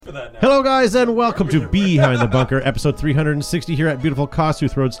Hello, guys, and welcome to Behind the Bunker, episode 360 here at beautiful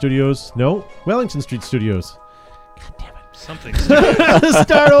Kossuth Road Studios. No, Wellington Street Studios. God damn it. Something.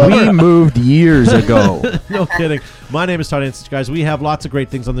 Start over. We moved years ago. No kidding. My name is Todd Ansich, guys. We have lots of great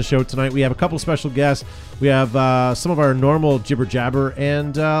things on the show tonight. We have a couple special guests. We have some of our normal jibber jabber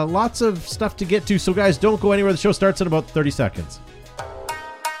and lots of stuff to get to. So, guys, don't go anywhere. The show starts in about 30 seconds.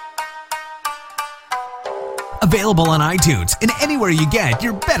 Available on iTunes and anywhere you get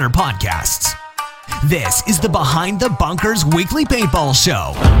your better podcasts. This is the Behind the Bunkers Weekly Paintball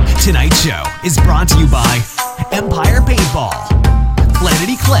Show. Tonight's show is brought to you by Empire Paintball, Planet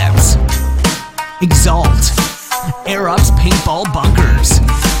Eclipse, Exalt, Air Ups Paintball Bunkers,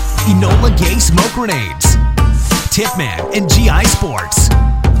 Enola Gay Smoke Grenades, Tipman, and GI Sports.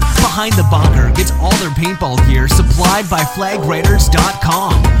 Behind the Bunker gets all their paintball gear supplied by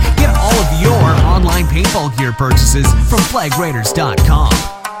FlagRaiders.com. Get all of your online paintball gear purchases from FlagRaiders.com.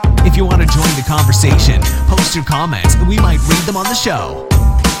 If you want to join the conversation, post your comments and we might read them on the show.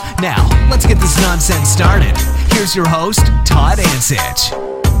 Now, let's get this nonsense started. Here's your host, Todd Ansich.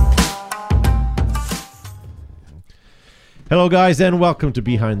 Hello, guys, and welcome to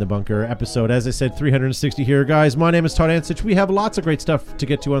Behind the Bunker episode, as I said, 360 here. Guys, my name is Todd Ansich. We have lots of great stuff to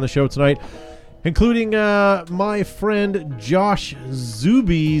get to on the show tonight, including my friend Josh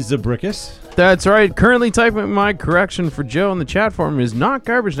Zuby Zabrickus. That's right. Currently typing my correction for Joe in the chat forum is not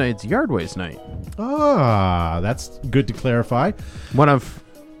garbage night, it's yard waste night. Ah, that's good to clarify. One of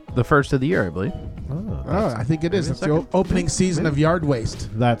the first of the year, I believe. I think it is. It's the opening season of Yard Waste.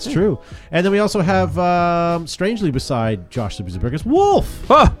 That's true. And then we also have, strangely beside Josh Zuby Zabrickus, Wolf.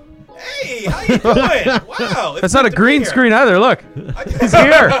 Oh, Hey, how you doing? Wow. that's not a green screen either. Look, he's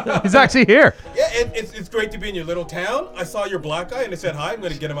here. He's actually here. Yeah, and it's great to be in your little town. I saw your black guy and I said hi. I'm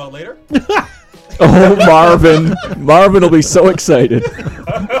going to get him out later. Oh, Marvin. Marvin will be so excited.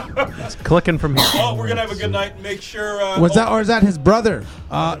 It's clicking from here. Oh, we're going to have a good night. Make sure... Was that, or is that his brother?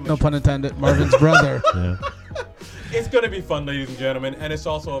 No pun intended. Marvin's brother. Yeah. It's going to be fun, ladies and gentlemen, and it's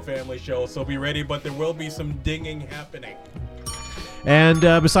also a family show, so be ready, but there will be some dinging happening. And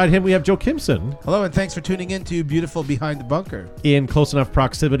beside him, we have Joe Kimson Hello, and thanks for tuning in to beautiful Behind the Bunker. in close enough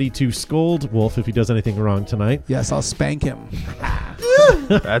proximity to scold Wolf if he does anything wrong tonight. Yes, I'll spank him.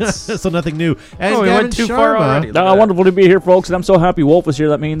 That's So nothing new. And we Gavin went too far Sharma. already. No, wonderful to be here, folks, and I'm so happy Wolf is here.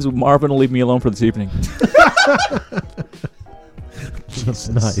 That means Marvin will leave me alone for this evening. That's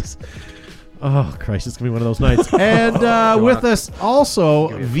nice. Oh, Christ, it's going to be one of those nights. And with us also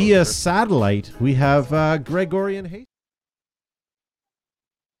via satellite, we have Gregorian Hayes.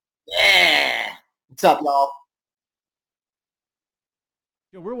 Yeah. What's up, y'all?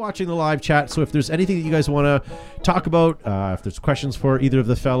 We're watching the live chat, so if there's anything that you guys want to talk about, if there's questions for either of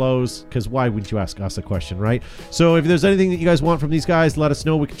the fellows, because why wouldn't you ask us a question, right? So if there's anything that you guys want from these guys, let us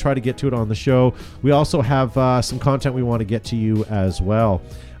know. We can try to get to it on the show. We also have some content we want to get to you as well.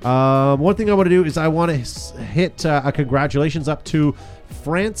 One thing I want to do is I want to hit a congratulations up to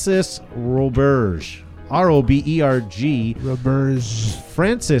Francis Roberge. R-O-B-E-R-G. Roberge.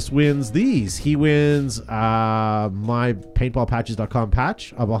 Francis wins these. He wins my paintballpatches.com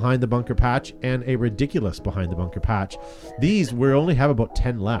patch, a Behind the Bunker patch, and a ridiculous Behind the Bunker patch. These, we only have about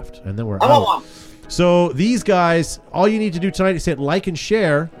 10 left, and then we're out. So these guys, all you need to do tonight is hit like and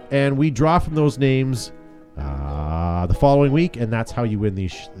share, and we draw from those names the following week, and that's how you win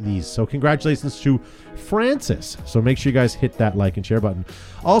these. So congratulations to Francis. So make sure you guys hit that like and share button.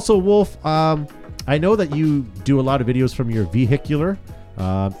 Also, Wolf, I know that you do a lot of videos from your vehicular,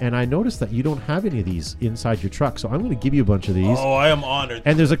 and I noticed that you don't have any of these inside your truck, so I'm going to give you a bunch of these. Oh, I am honored.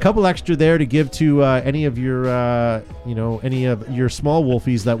 And there's a couple extra there to give to any of your, any of your small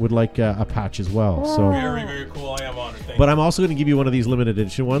wolfies that would like a patch as well. So, Very, very cool. I am honored. Thank but you. I'm also going to give you one of these limited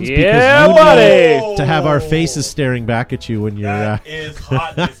edition ones Yeah, because you buddy! need to have our faces staring back at you when you're. That is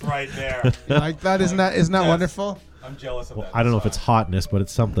hotness right there. Like that, isn't that wonderful? I'm jealous of that. I don't know if it's hotness, but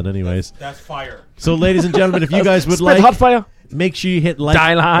it's something, anyways. That's fire. So, ladies and gentlemen, if you guys would Spit like, hot fire. make sure you hit like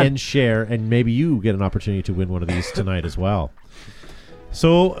Dial on. and share, and maybe you get an opportunity to win one of these tonight as well.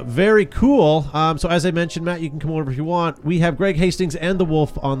 So, very cool. So, as I mentioned, Matt, you can come over if you want. We have Greg Hastings and the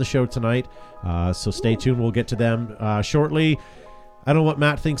Wolf on the show tonight. So, stay tuned. We'll get to them shortly. I don't know what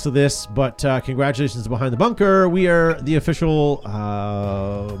Matt thinks of this, but congratulations to Behind the Bunker. We are the official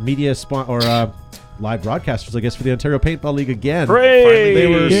media live broadcasters, I guess, for the Ontario Paintball League again. Hooray! They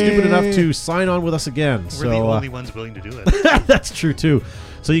were stupid enough to sign on with us again. We're the only ones willing to do it. That's true, too.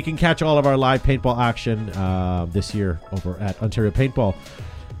 So you can catch all of our live paintball action this year over at Ontario Paintball.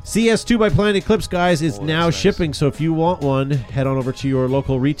 CS2 by Planet Eclipse, guys, is now nice. shipping. So if you want one, head on over to your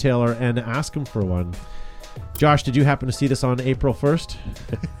local retailer and ask them for one. Josh, did you happen to see this on April 1st?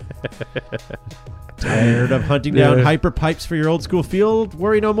 Tired of hunting down hyper pipes for your old school field?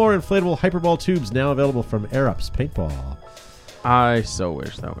 Worry no more. Inflatable hyperball tubes now available from Aerops Paintball. I so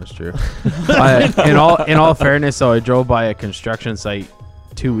wish that was true. In all fairness, though, I drove by a construction site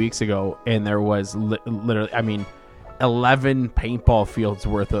 2 weeks ago, and there was literally, 11 paintball fields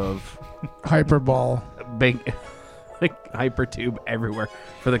worth of Hyperball. big hyper tube everywhere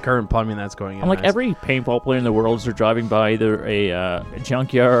for the current plumbing that's going in. I'm like, every paintball player in the world, as they're driving by either a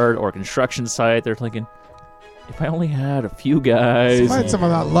junkyard or a construction site, they're thinking, if I only had a few guys. Find some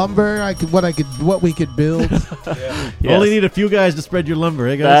of that lumber. What we could build. Yeah. Yes. Only need a few guys to spread your lumber,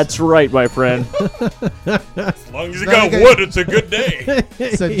 eh, guys? That's right, my friend. As long as you got wood, it's a good day.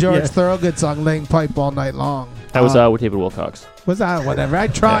 It's a George Thorogood song, "Laying Pipe All Night Long." That was with David Wilcox. Was that whatever? I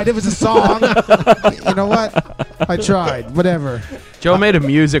tried. It was a song. You know what? I tried. Whatever. Joe made a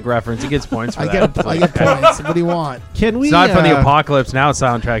music reference. He gets points for I that. get points. What do you want? Can we? It's not from the Apocalypse Now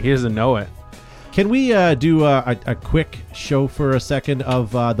soundtrack. He doesn't know it. Can we do a quick show for a second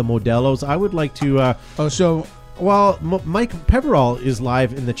of the Modelos? I would like to. Well, Mike Pepperall is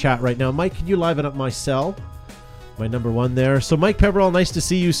live in the chat right now. Mike, can you liven up my cell? My number one there. So, Mike Pepperall, nice to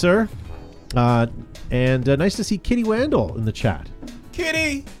see you, sir. And nice to see Kitty Wandel in the chat.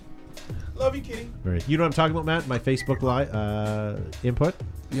 Kitty. Love you, Kitty. Right. You know what I'm talking about, Matt? My Facebook live input?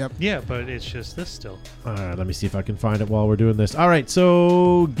 Yep. Yeah, but it's just this still. All right, let me see if I can find it while we're doing this. All right,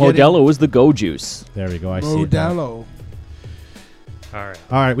 so... Modelo is the go juice. There we go. I see it now. Modelo. All right.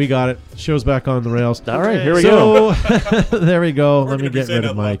 All right, we got it. Show's back on the rails. All right, here we go. There we go. We're Let me gonna be get saying rid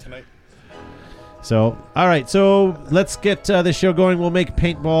of that a lot Mike. tonight. So, all right, so let's get this show going. We'll make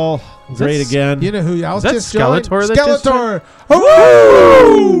paintball great again. You know who else Is that just joined? Skeletor that just Skeletor.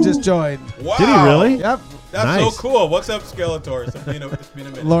 Woo! Just joined. Wow. Did he really? Yep. That's Nice. so cool. What's up, Skeletor? It's been a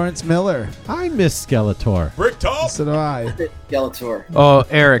minute. Lawrence Miller. I miss Skeletor. Brick top. So do I. Skeletor. Oh,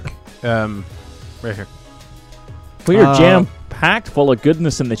 Eric. Right here. We are jam-packed full of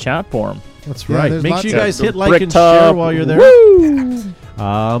goodness in the chat forum. That's Yeah, right. there's Make lots sure you of- guys The hit like brick and top. share while you're there. Woo!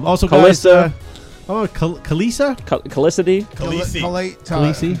 Also, Calista. guys. Kalisa? Calicity. Khaleesi.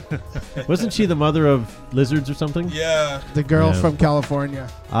 Khaleesi? Wasn't she the mother of lizards or something? Yeah. The girl Yeah. from California.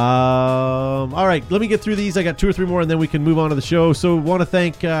 All right, let me get through these. I got 2 or 3 more, and then we can move on to the show. So, want to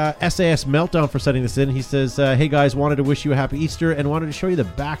thank SAS Meltdown for setting this in. He says, "Hey guys, wanted to wish you a happy Easter and wanted to show you the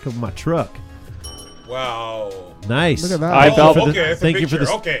back of my truck." Wow. Nice. Look at that. I felt- okay. It's thank a you for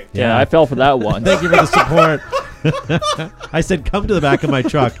picture. the- Okay. Yeah, I fell for that one. Thank you for the support. I said, "Come to the back of my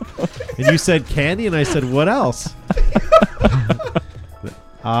truck," and you said, "Candy," and I said, "What else?"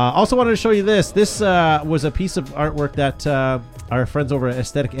 Also wanted to show you this. This was a piece of artwork that our friends over at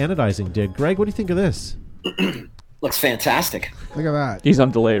Aesthetic Anodizing did. Greg, what do you think of this? Looks fantastic. Look at that. He's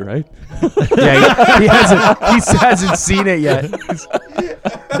on delay, right? Yeah, he hasn't seen it yet.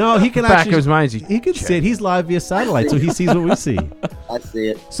 No, he can Back of his mind. He can see it. He's live via satellite, so he sees what we see. I see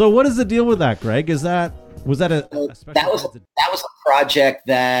it. So, what is the deal with that, Greg? Was that a special? That was a project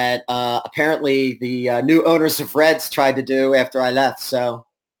that apparently the new owners of Reds tried to do after I left. So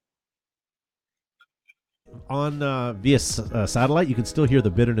on via satellite? You can still hear the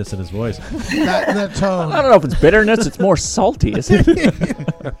bitterness in his voice. That tone. I don't know if it's bitterness. It's more salty, isn't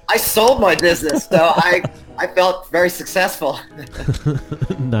it? I sold my business, so I felt very successful.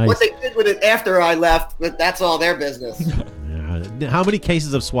 Nice. What they did with it after I left, that's all their business. Yeah. How many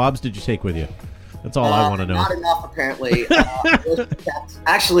cases of swabs did you take with you? That's all I want to know. Not enough, apparently.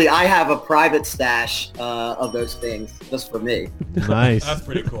 Actually, I have a private stash of those things just for me. Nice. That's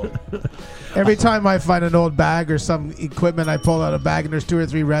pretty cool. Every time I find an old bag or some equipment, I pull out a bag and there's 2 or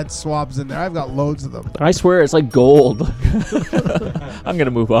 3 red swabs in there. I've got loads of them. I swear it's like gold. I'm going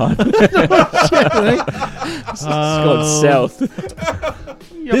to move on. It's going south.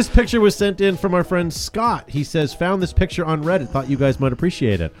 This picture was sent in from our friend Scott. He says, found this picture on Reddit. Thought you guys might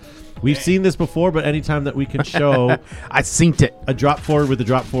appreciate it. We've seen this before, but anytime that we can show I synced it. a drop forward with a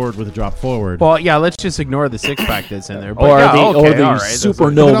drop forward with a drop forward. Well, yeah, let's just ignore the 6-pack that's in there. But Or yeah, the okay, all right, that's Look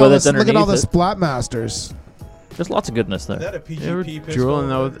supernova at all that's this, look at all the underneath it. Splat Masters. There's lots of goodness Is there. that a They were PGP drooling pistol?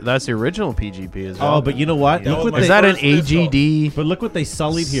 though. That's the original PGP as well. Oh, but you know what? That Look was what my they, is that an first pistol. AGD but look what they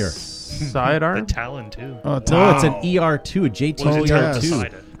sullied here. sidearm? The Talon too. Oh, No, it's an ER2, a JT Was it yes. ER2.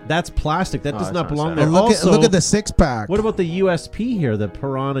 beside it? That's plastic. That does it's not not belong sad. there. And look Also, at the 6-pack. what about the USP here, the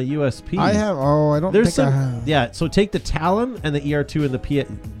Piranha USP? I have. Oh, I don't There's think I some. have. Yeah, so take the Talon and the ER2 and the P,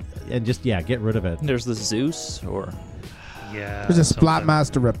 and just get rid of it. There's the Zeus, or Yeah. There's a something.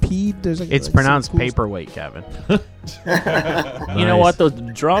 Splatmaster Rapide. There's It's some pronounced cool paperweight, Kevin. You know what? The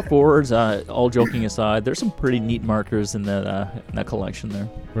draw forwards, all joking aside, there's some pretty neat markers in that collection there.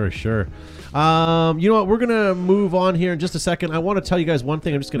 For sure. You know what? We're going to move on here in just a second. I want to tell you guys one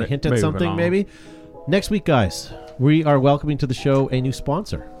thing. I'm just going to hint at Moving something on. maybe. Next week, guys, we are welcoming to the show a new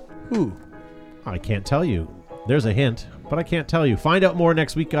sponsor. Who? I can't tell you. There's a hint, but I can't tell you. Find out more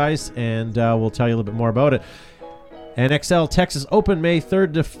next week, guys, and we'll tell you a little bit more about it. NXL Texas Open May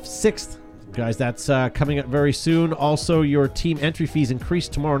 3rd to 6th. Guys, that's coming up very soon. Also, your team entry fees increase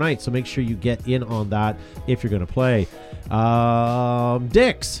tomorrow night, so make sure you get in on that if you're going to play.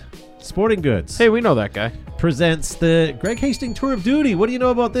 Dick's Sporting Goods Hey, we know that guy. presents the Greg Hastings Tour of Duty. What do you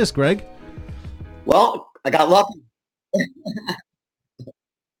know about this, Greg? Well, I got lucky.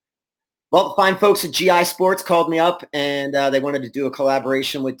 Well, the fine folks at GI Sports called me up, and they wanted to do a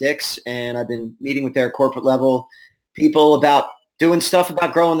collaboration with Dick's, and I've been meeting with their corporate level people about doing stuff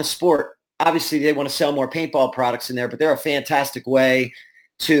about growing the sport. Obviously, they want to sell more paintball products in there, but they're a fantastic way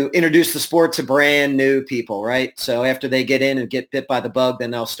to introduce the sport to brand new people, right? So after they get in and get bit by the bug,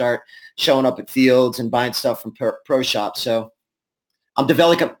 then they'll start showing up at fields and buying stuff from pro shops. So I'm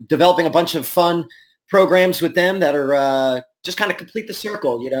developing a bunch of fun programs with them that are just kind of complete the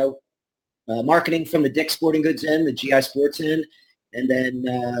circle, you know. Marketing from the Dick's Sporting Goods end, the GI Sports end, and then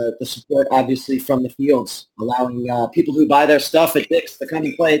the support, obviously, from the fields, allowing people who buy their stuff at Dick's to come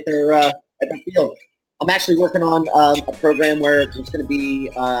and play at their field. I'm actually working on a program where there's going to be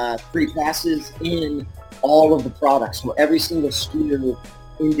free passes in all of the products. So every single SKU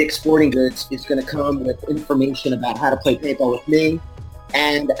in Dick's Sporting Goods is going to come with information about how to play paintball with me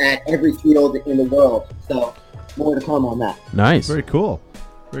and at every field in the world. So more to come on that. Nice. Very cool.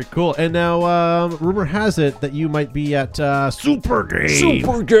 Very cool. And now, rumor has it that you might be at Super Game.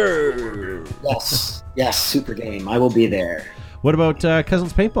 Yes, Super Game. I will be there. What about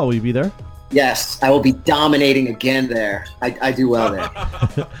Cousins Paintball? Will you be there? Yes, I will be dominating again there. I do well there.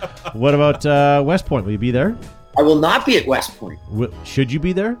 What about West Point? Will you be there? I will not be at West Point. Should you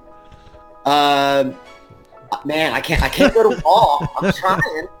be there? Man, I can't go to them all.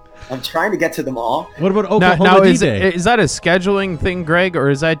 I'm trying to get to them all. What about Oklahoma Now D-Day? is that a scheduling thing, Greg, or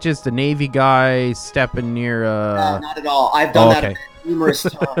is that just a Navy guy stepping near? Not at all. I've done that numerous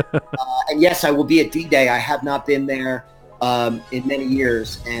times. And yes, I will be at D-Day. I have not been there in many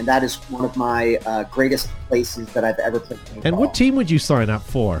years, and that is one of my greatest places that I've ever played paintball. And what team would you sign up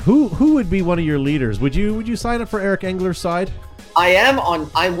for? Who would be one of your leaders? Would you sign up for Eric Engler's side?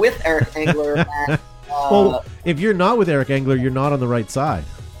 I'm with Eric Engler. At, well, if you're not with Eric Engler, you're not on the right side.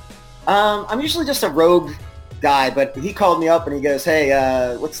 I'm usually just a rogue guy, but he called me up and he goes,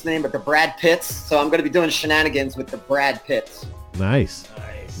 hey, what's the name of the Brad Pitts? So I'm going to be doing shenanigans with the Brad Pitts. Nice.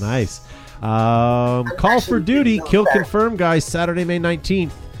 Call for duty. Kill confirmed, guys. Saturday, May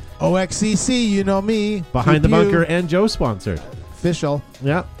 19th. OXCC, you know me. Behind the Pew, pew. Bunker and Joe sponsored. Official.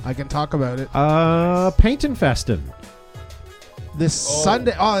 Yeah. I can talk about it. Paint and Festin. This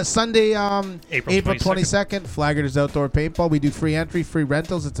Sunday, April 22nd. 22nd, Flaggers Outdoor Paintball. We do free entry, free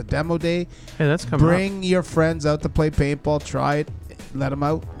rentals. It's a demo day. Hey, that's coming up. Bring your friends out to play paintball. Try it. Let them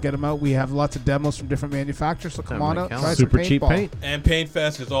out. Get them out. We have lots of demos from different manufacturers, so come That on might out. count. Try some Super cheap paintball. paint. And Paint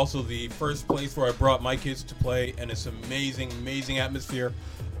Fest is also the first place where I brought my kids to play, and it's amazing atmosphere.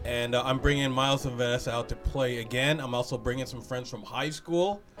 And I'm bringing Miles and Vanessa out to play again. I'm also bringing some friends from high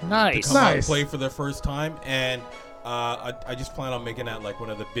school Nice. to come out and Nice. play for their first time. And I just plan on making that like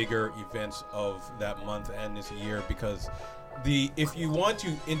one of the bigger events of that month and this year, because if you want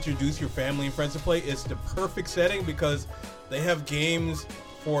to introduce your family and friends to play, it's the perfect setting because they have games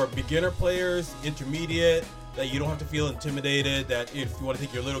for beginner players, intermediate, that you don't have to feel intimidated, that if you want to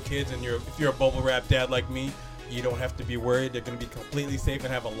take your little kids and if you're a bubble wrap dad like me, you don't have to be worried. They're going to be completely safe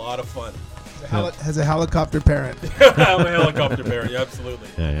and have a lot of fun. Has a helicopter parent. I'm a helicopter parent, yeah, absolutely.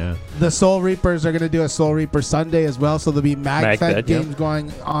 Yeah. The Soul Reapers are going to do a Soul Reaper Sunday as well, so there'll be MagFed MagFed, yeah. games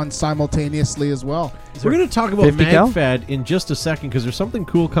going on simultaneously as well. We're going to talk about 50 cal? MagFed in just a second because there's something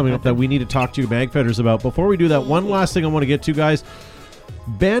cool coming up that we need to talk to you MagFedders about. Before we do that, one last thing I want to get to, guys.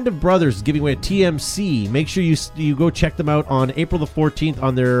 Band of Brothers is giving away a TMC. Make sure you go check them out on April the 14th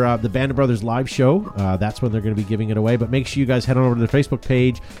on their the Band of Brothers live show. That's when they're going to be giving it away. But make sure you guys head on over to their Facebook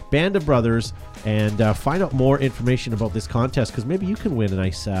page, Band of Brothers, and find out more information about this contest because maybe you can win a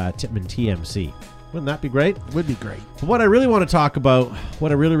nice Titman TMC. Wouldn't that be great? Would be great. But what I really want to talk about,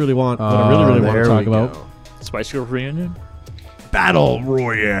 what I really want to there talk we about, go. Spice Girls reunion. Battle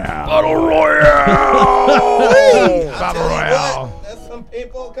Royale. Battle Royale. some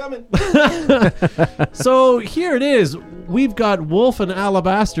paintball coming. So here it is. We've got Wolf and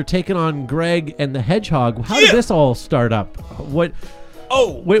Alabaster taking on Greg and the Hedgehog. How did this all start up? What?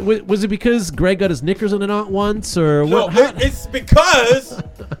 Oh, Wait, was it because Greg got his knickers in a knot once, or no, what? it's because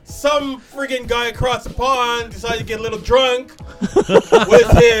some friggin' guy across the pond decided to get a little drunk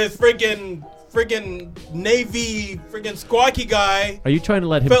with his friggin' Navy friggin' squawky guy. Are you trying to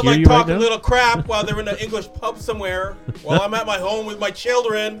let him Felt hear like you right talking now? a little crap while they're in an English pub somewhere while I'm at my home with my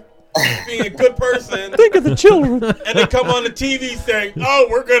children, being a good person. Think of the children. And they come on the TV saying, "Oh,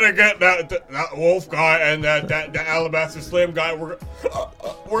 we're gonna get that Wolf guy and that Alabaster Slim guy. We're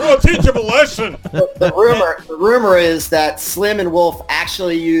gonna teach him a lesson." The rumor is that Slim and Wolf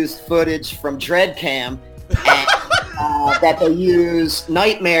actually used footage from Dreadcam, and that they use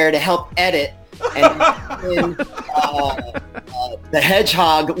Nightmare to help edit. And the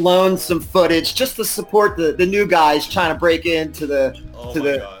Hedgehog loaned some footage just to support the new guys trying to break into the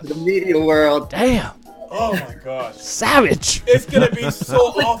media world. Damn. Oh my gosh. Savage. It's gonna be so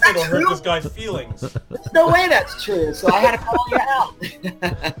awful to hurt this guy's feelings. There's no way that's true, so I had to call you out.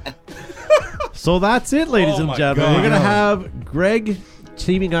 So that's it, ladies Oh and my gentlemen. God. We're going to have Greg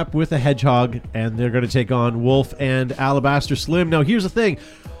teaming up with the Hedgehog, and they're going to take on Wolf and Alabaster Slim. Now, here's the thing.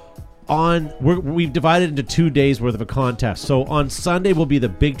 We've divided into 2 days worth of a contest. So on Sunday will be the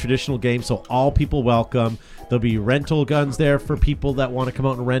big traditional game, so all people welcome. There'll be rental guns there for people that want to come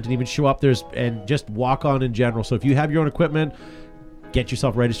out and rent and even show up and just walk on in general. So if you have your own equipment, get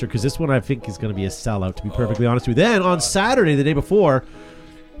yourself registered, because this one I think is going to be a sellout, to be perfectly honest with you. Then on Saturday, the day before,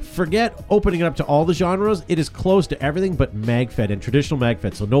 forget opening it up to all the genres. It is closed to everything but MagFed and traditional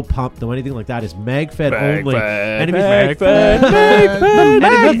MagFed. So no pump, no anything like that. Is MagFed only. And if you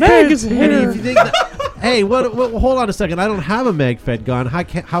think that, hey, what, hold on a second. I don't have a MagFed gun.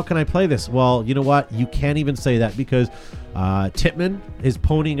 How can I play this? Well, you know what? You can't even say that, because Titman is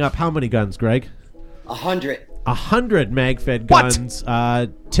ponying up how many guns, Greg? 100. 100 MagFed guns.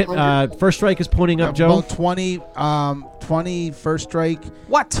 First Strike is ponying up, Joe. About 20 First Strike.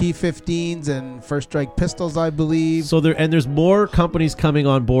 What? T-15s and First Strike pistols, I believe. So there's more companies coming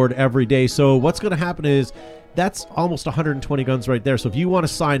on board every day. So what's going to happen is that's almost 120 guns right there. So if you want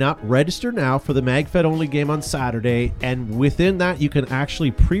to sign up, register now for the MagFed only game on Saturday, and within that you can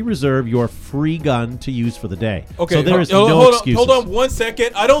actually pre-reserve your free gun to use for the day. Okay, so there is no excuses. Hold on 1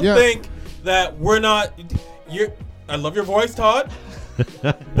 second. I don't think that we're not. I love your voice, Todd.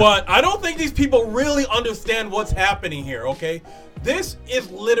 But I don't think these people really understand what's happening here, okay? This is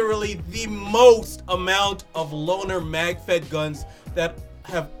literally the most amount of loaner MagFed guns that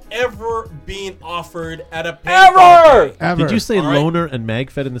have ever been offered at a paintball game. Did you say All right. loaner and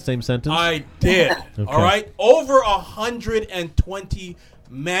MagFed in the same sentence? I did. Okay. All right. Over 120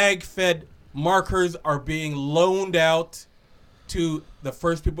 MagFed markers are being loaned out to the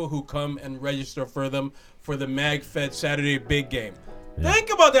first people who come and register for them for the MagFed Saturday big game. Yeah.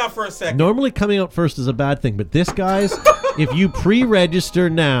 Think about that for a second. Normally coming out first is a bad thing, but this, guys, if you pre-register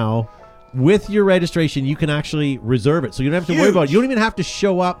now, with your registration, you can actually reserve it. So you don't have to worry about it. You don't even have to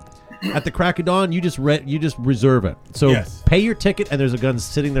show up at the crack of dawn. You just reserve it. So pay your ticket, and there's a gun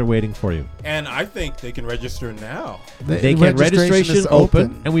sitting there waiting for you. And I think they can register now. They can. Registration is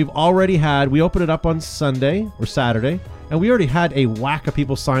open, and we opened it up on Sunday or Saturday, and we already had a whack of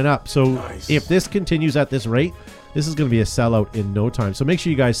people sign up. So if this continues at this rate, this is going to be a sellout in no time. So make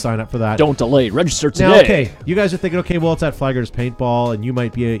sure you guys sign up for that. Don't delay. Register today. Now, okay, you guys are thinking, okay, well, it's at Flaggers Paintball, and you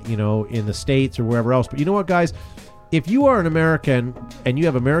might be, in the States or wherever else. But you know what, guys? If you are an American and you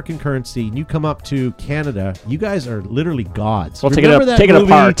have American currency and you come up to Canada, you guys are literally gods. Well, take it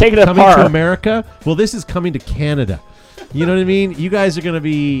apart. Coming to America? Well, this is coming to Canada. You know what I mean? You guys are going to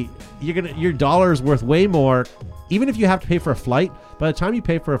be, your dollar is worth way more. Even if you have to pay for a flight, by the time you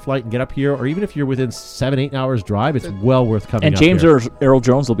pay for a flight and get up here, or even if you're within 7-8 hours drive, it's well worth coming and up James here. Earl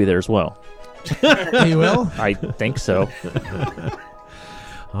Jones will be there as well. He will? I think so.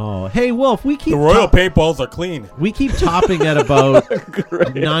 Oh, hey, Wolf, we keep... The Royal Paintballs are clean. We keep topping at about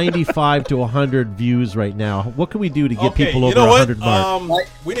 95 to 100 views right now. What can we do to get people over 100 mark?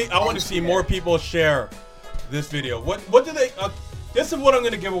 I want to see more people share this video. What do they... this is what I'm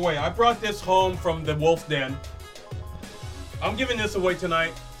going to give away. I brought this home from the Wolf's Den. I'm giving this away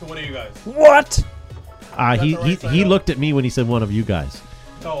tonight to one of you guys. What? He looked at me when he said one of you guys.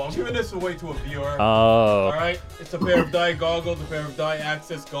 No, I'm giving this away to a viewer. Oh. All right? It's a pair of Dye goggles, a pair of Dye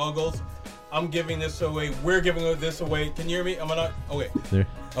Access goggles. I'm giving this away. We're giving this away. Can you hear me? Okay. There.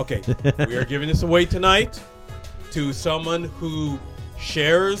 Okay. We are giving this away tonight to someone who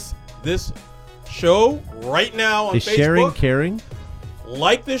shares this show right now on Is Facebook. sharing caring?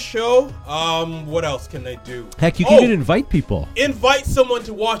 like this show. What else can they do? Heck, you can even invite people. Invite someone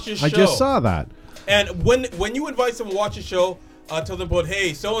to watch this show. I just saw that. And when you invite someone to watch a show, tell them, "But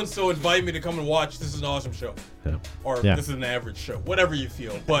hey, so and so invited me to come and watch. This is an awesome show, or this is an average show, whatever you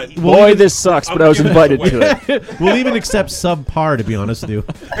feel." But boy, this sucks. But I was invited to it. We'll even accept subpar, to be honest with you.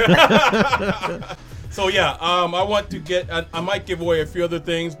 So yeah, I want to get. I might give away a few other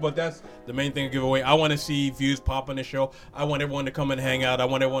things, but that's the main thing to give away. I want to see views pop on the show. I want everyone to come and hang out. I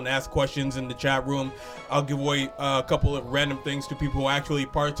want everyone to ask questions in the chat room. I'll give away a couple of random things to people who actually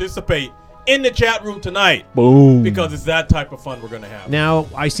participate in the chat room tonight. Boom. Because it's that type of fun we're going to have. Now,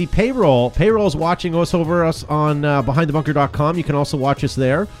 I see Payroll. Payroll's watching us on BehindTheBunker.com. You can also watch us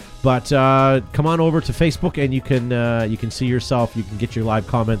there. But come on over to Facebook, and you can see yourself. You can get your live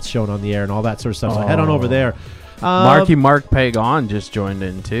comments shown on the air and all that sort of stuff. So head on over there. Mark Pagon just joined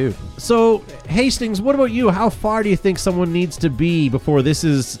in, too. So, Hastings, what about you? How far do you think someone needs to be before this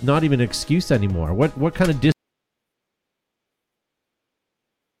is not even an excuse anymore? What kind of distance?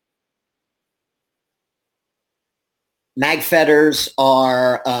 Magfedders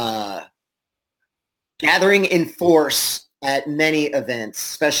are gathering in force at many events,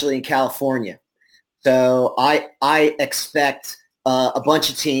 especially in California. So I expect a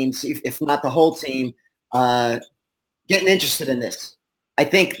bunch of teams, if not the whole team, getting interested in this. I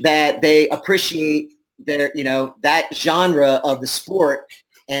think that they appreciate that genre of the sport,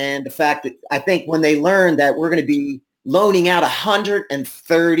 and the fact that I think when they learn that we're going to be loaning out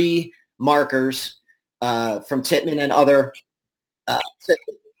 130 markers from Tippmann and other,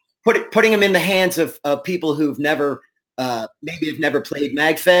 putting them in the hands of people who've never, maybe have never played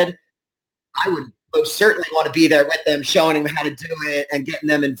MagFed. I would most certainly want to be there with them, showing them how to do it and getting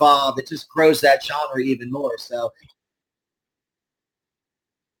them involved. It just grows that genre even more. So,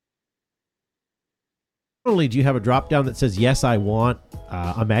 not only do you have a drop down that says, yes, I want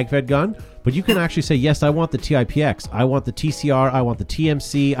a MagFed gun, but you can actually say, yes, I want the TIPX, I want the TCR, I want the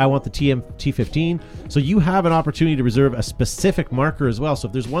TMC, I want the T15. So you have an opportunity to reserve a specific marker as well. So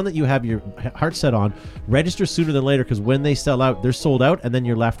if there's one that you have your heart set on, register sooner than later, because when they sell out, they're sold out, and then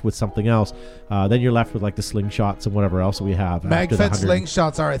you're left with something else. Then you're left with like the slingshots and whatever else we have. MagFed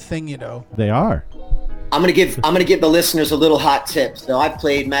slingshots are a thing, They are. I'm gonna give the listeners a little hot tip. So I've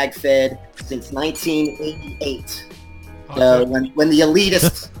played MagFed since 1988. So when the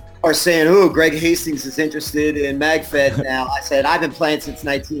elitists are saying, "Oh, Greg Hastings is interested in MagFed now," I said I've been playing since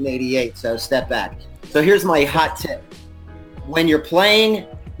 1988. So step back. So here's my hot tip: when you're playing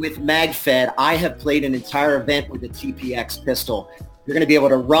with MagFed, I have played an entire event with a TPX pistol. You're going to be able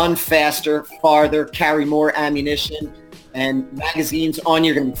to run faster, farther, carry more ammunition, and magazines on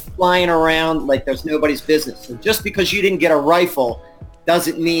you. You're going to be flying around like there's nobody's business. So just because you didn't get a rifle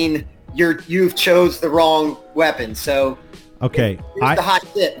doesn't mean you've chose the wrong weapon. So okay, here's the hot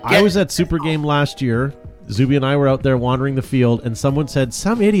tip. I was at Super Game last year. Zuby and I were out there wandering the field, and someone said,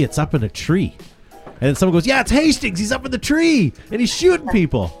 "Some idiot's up in a tree." And then someone goes, "Yeah, it's Hastings. He's up in the tree, and he's shooting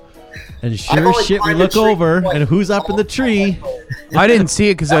people." And sure as shit, we look over, and who's up in the tree? I didn't see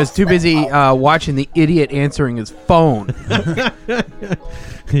it because I was too busy watching the idiot answering his phone.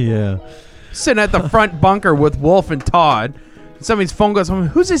 Yeah. Sitting at the front bunker with Wolf and Todd. Somebody's phone goes home.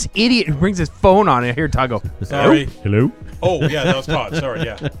 Who's this idiot who brings his phone on? And here Todd go, Sorry. Hello? Oh, yeah, that was Todd. Sorry,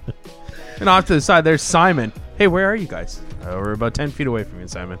 yeah. And off to the side, there's Simon. Hey, where are you guys? We're about 10 feet away from you,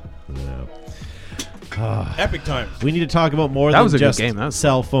 Simon. Epic times. We need to talk about more That than was a good just game. That was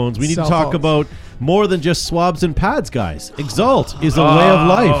cell phones. We need to Cell talk phones. about more than just swabs and pads, guys. Exalt is a way of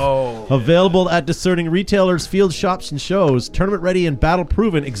life. Available at discerning retailers, field shops, and shows. Tournament ready and battle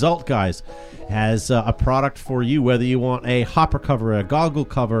proven. Exalt, guys, has a product for you, whether you want a hopper cover, a goggle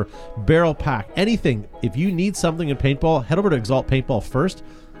cover, barrel pack, anything. If you need something in paintball, head over to Exalt Paintball first.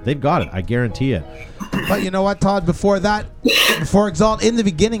 They've got it. I guarantee it. But you know what, Todd? Before Exalt, in the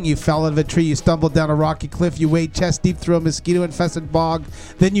beginning, you fell out of a tree, you stumbled down a rocky cliff, you wade chest deep through a mosquito-infested bog,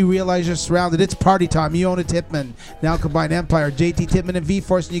 then you realize you're surrounded. It's party time. You own a Tippmann. Now combine Empire, JT Tippmann, and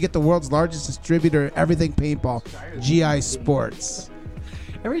V-Force, and you get the world's largest distributor of everything paintball, GI Sports.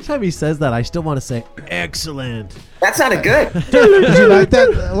 Every time he says that, I still want to say, excellent. That sounded good. Did you like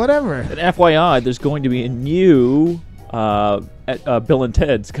that? Whatever. And FYI, there's going to be a new Bill and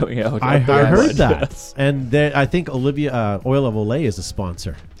Ted's coming out. I heard that. Yes. And I think Olivia Oil of Olay is a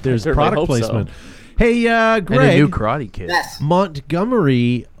sponsor. There's certainly product hope so. placement. Hey, And a new Greg, Karate Kid. Yes.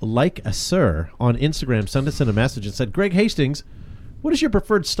 Montgomery, like a sir, on Instagram, sent us in a message and said, Greg Hastings, what is your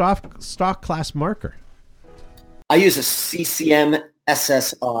preferred stock class marker? I use a CCM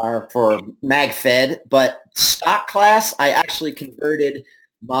SSR for MagFed, but stock class, I actually converted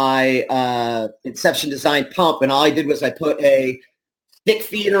my Inception Design pump, and all I did was I put a stick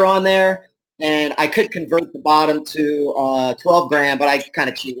feeder on there, and I could convert the bottom to 12 gram, but I kind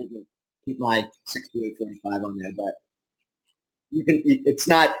of cheated and keep my 6845 on there. But you can. It's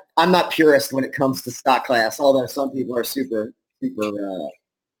not. I'm not purist when it comes to stock class, although some people are super.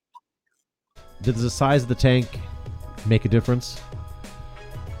 Does the size of the tank make a difference?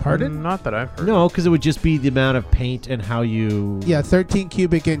 Pardon? Not that I've heard. No, because it would just be the amount of paint and how you. Yeah, 13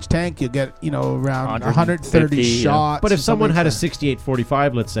 cubic inch tank, you get, around 130 150, yeah. shots. But if or someone something had a like that.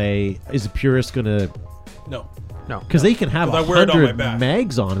 6845, let's say, is a purist going to. No. Because they can have 'Cause I wear it on my 100 back.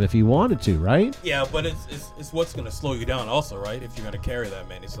 mags on them if you wanted to, right? Yeah, but it's what's going to slow you down also, right? If you're going to carry that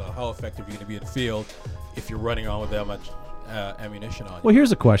many. So how effective you're going to be in the field if you're running on with that much ammunition on you. Well,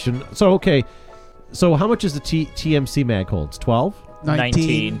 here's a question. So, okay. So how much is the TMC mag holds? 12?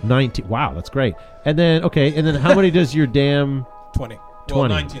 19. 19. Wow, that's great. And then, okay. And then how many does your damn... 20. Well,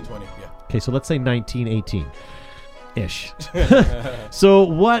 20. 19, 20, yeah. Okay, so let's say 19, 18-ish.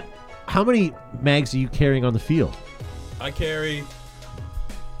 So how many mags are you carrying on the field? I carry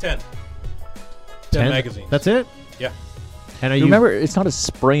 10. 10 magazines. That's it? Yeah. And are you... Remember, it's not a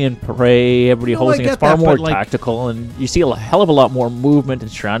spray and pray, everybody No, hosing. I It's get far that, more but, like- tactical, and you see a hell of a lot more movement and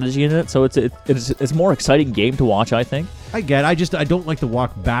strategy in it. So it's a more exciting game to watch, I think. I get it. I don't like to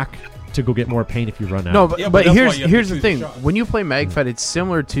walk back to go get more paint if you run out. No, but, Yeah, but but that's why here's you have to here's the choose thing. your shot. When you play MagFed, it's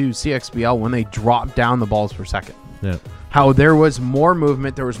similar to CXBL when they drop down the balls per second. Yeah. How there was more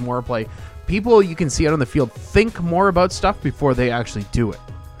movement, there was more play. People you can see out on the field think more about stuff before they actually do it.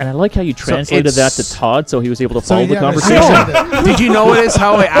 And I like how you translated that to it's- Todd, so he was able to So, follow the yeah, conversation. Did you notice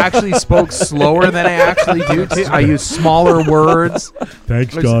how I actually spoke slower than I actually do? I use smaller words.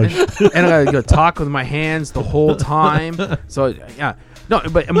 Thanks, And I gotta talk with my hands the whole time. So, yeah. No,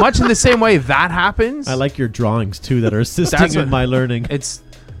 but much in the same way that happens. I like your drawings, too, that are assisting That's in what- my learning. It's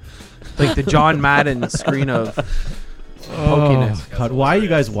like the John Madden screen of pokiness. Oh, God, why are you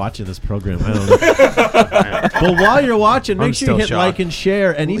guys watching this program? I don't know. Well, while you're watching, make I'm sure you still hit shocked. like and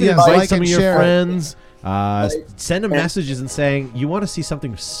share, and even Yes, invite like some and of your share. friends. Send them messages and saying, you want to see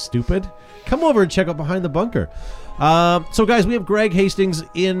something stupid? Come over and check out Behind the Bunker. So, guys, we have Greg Hastings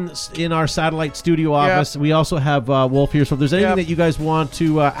in our satellite studio office. We also have Wolf here. So if there's anything that you guys want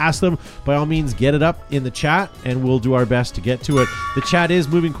to ask them, by all means, get it up in the chat, and we'll do our best to get to it. The chat is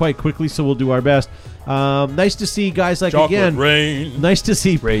moving quite quickly, so we'll do our best. Nice to see guys like, Chocolate again, rain. nice to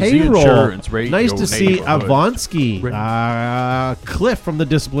see Raise the Payroll. insurance rate, Nice your to see neighborhood. Avansky, Cliff from the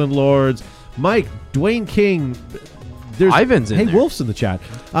Disciplined Lords, Mike, Dwayne King. There's Ivan's in Hey, there. Wolf's in the chat.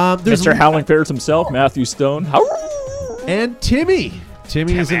 There's Mr. Howling Ferrets himself, Matthew Stone. and Timmy.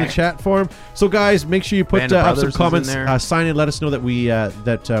 Timmy is in the chat for him. So, guys, make sure you put Band of up some Brothers is comments. in there. Sign in. Let us know that we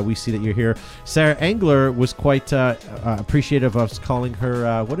see that you're here. Sarah Engler was quite appreciative of us calling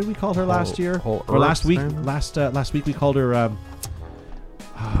her. What did we call her last year? whole Or last Earth week? thing? Last week we called her Be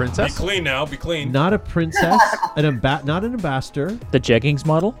Princess? clean now. Be clean. not a princess, not an ambassador. The Jeggings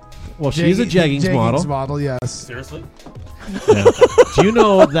model. Well, she's a jeggings model. Yes. Seriously? Yeah. Do you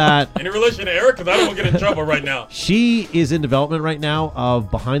know that Any relation to Eric? Because I don't want to get in trouble right now. she is in development right now of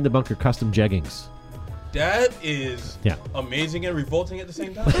Behind the Bunker custom jeggings? That is Yeah. amazing and revolting at the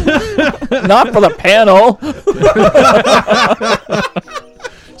same time. Not for the panel.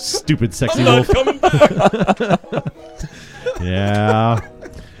 Stupid sexy I'm not wolf. coming back. Yeah.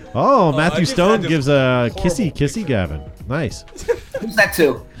 Oh, I Matthew just Stone had this gives a horrible kissy picture. Gavin. Nice. Who's that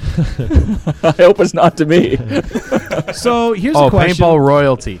to? I hope it's not to me. So here's Oh, a question. paintball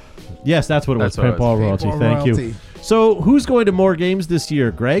royalty. Yes, that's what it was. That's what it was. Paintball royalty. Paintball Thank royalty. you. So who's going to more games this year,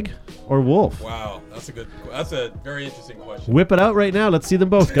 Greg or Wolf? Wow, that's a very interesting question. Whip it out right now. Let's see them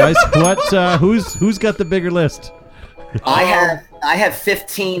both, guys. Who's got the bigger list? I have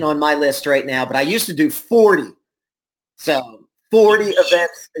 15 on my list right now, but I used to do 40. So 40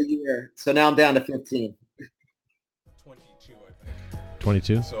 events a year. So now I'm down to 15. 22, I think.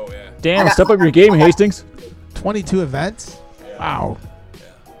 22. So yeah, Damn, step up your game, Hastings. 22 events? Wow.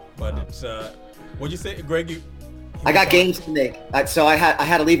 but it's what'd you say, Greg? I got games to make, so I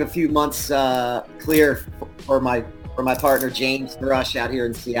had to leave a few months clear for my partner James Rush out here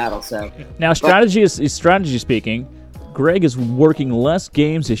in Seattle. So Now, strategy is strategy speaking. Greg is working less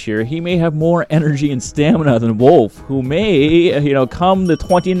games this year. He may have more energy and stamina than Wolf, who may, come the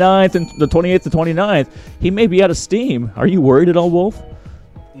 29th and the 28th to 29th, he may be out of steam. Are you worried at all, Wolf?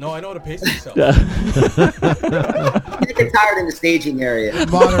 No, I know how to pace myself. you get tired in the staging area.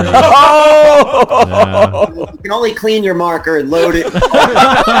 Moderate. You can only clean your marker and load it.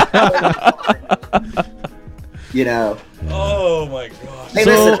 Oh my gosh. Hey,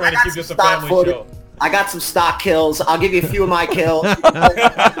 So- listen, trying I to got keep some this a stock family footage. show. I got some stock kills. I'll give you a few of my kills.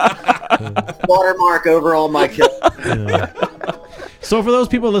 Watermark over all my kills. So for those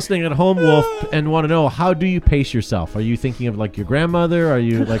people listening at home, Wolf, and want to know, how do you pace yourself? Are you thinking of like your grandmother? Are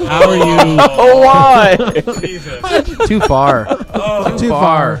you like, how are you? Oh, why? Jesus. Too far. Too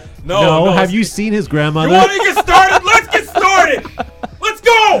far. No. Have you seen his You grandmother? want to get started? Let's get started. Let's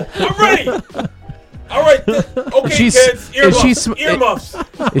go. I'm ready. All right. Okay, kids. Earmuffs.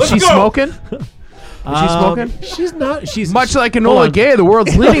 Is she smoking? Is she smoking? She's not. She's Much like hold Enola on. Gay, the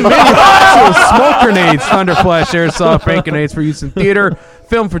world's leading manufacturer of smoke grenades, Thunderflash airsoft paint grenades for use in theater,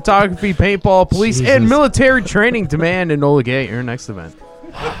 film photography, paintball, police, and Jesus. military training. Demand Enola Gay at your next event.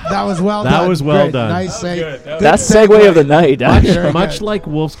 That was well That done. was well Great. done. Nice That was segue. good. That was That's segue of the night. Very Much good. like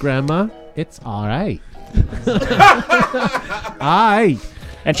Wolf's grandma, it's all right. Aye.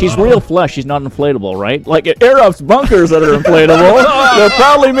 And she's real flesh. She's not inflatable, right? Like Air Up's bunkers that are inflatable. They're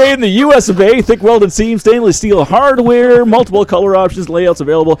proudly made in the U.S. of A. Thick welded seam, stainless steel hardware, multiple color options, layouts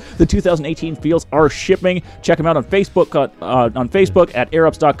available. The 2018 fields are shipping. Check them out on Facebook. On Facebook at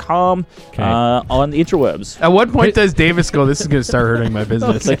airups.com. Okay. On the interwebs. At what point does Davis go, this is going to start hurting my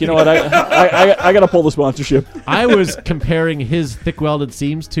business? It's like, you know what? I got to pull the sponsorship. I was comparing his thick welded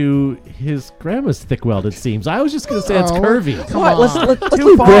seams to his grandma's thick welded seams. I was just going to say it's Oh, curvy. Come on. Let's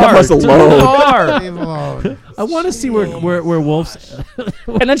Too leave far. grandmas Too alone. far. Leave alone. I want to see where Wolf's.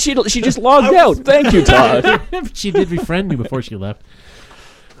 And then she just logged out. Thank you, Todd. She did befriend me before she left.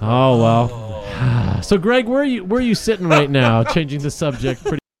 Oh well. So Greg, where are you sitting right now? Changing the subject.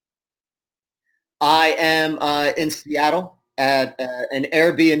 Pretty. I am in Seattle at an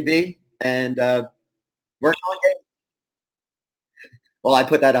Airbnb and working on it. Well, I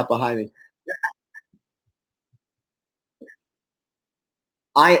put that up behind me.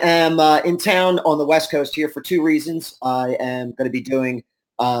 I am in town on the West Coast here for two reasons. I am going to be doing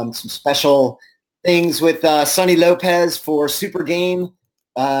some special things with Sonny Lopez for Super Game.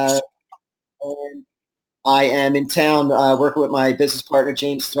 And I am in town working with my business partner,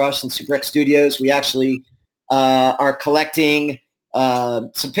 James Thrush, and Super X Studios. We actually are collecting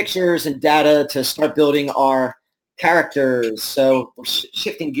some pictures and data to start building our characters. So we're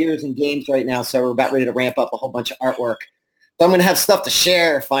shifting gears in games right now, so we're about ready to ramp up a whole bunch of artwork. So I'm going to have stuff to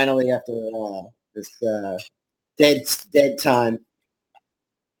share finally after this dead time.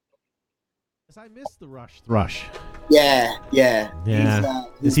 I missed the Thrush. Yeah. Yeah.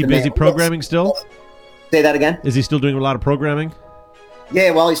 He's Is he the busy man. programming still? Say that again? Is he still doing a lot of programming? Yeah,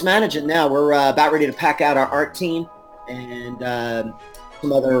 well, he's managing now. We're about ready to pack out our art team and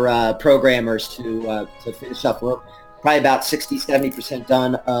some other programmers to finish up. We're probably about 60-70%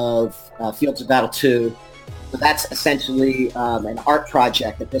 done of Fields of Battle 2. So that's essentially an art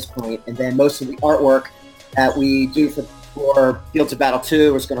project at this point. And then most of the artwork that we do for Fields of Battle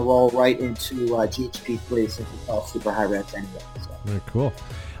 2 is going to roll right into GHP 3 since it's all super high res anyway. So. Very cool.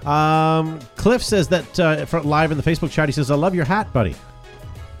 Cliff says that live in the Facebook chat, he says, "I love your hat, buddy."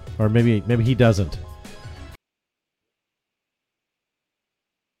 Or maybe he doesn't.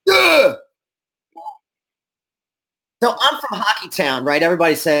 Ugh! So I'm from Hockey Town, right?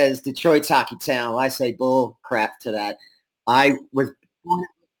 Everybody says Detroit's Hockey Town. I say bull crap to that. I know,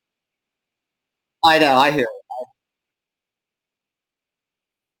 I hear it.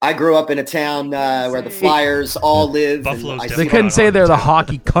 I grew up in a town where the Flyers all live. Buffalo's and I definitely They couldn't not say on they're the top.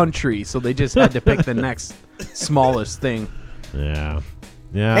 hockey country, so they just had to pick the next smallest thing. Yeah.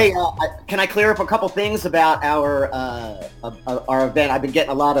 Hey, can I clear up a couple things about our event? I've been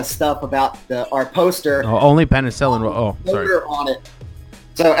getting a lot of stuff about our poster. Oh, only penicillin. Oh, sorry. Loader on it.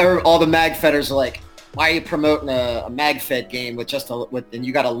 So all the MagFedders are like, "Why are you promoting a MagFed game with and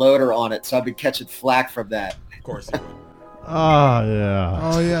you got a loader on it?" So I've been catching flack from that. Of course he would. Oh yeah.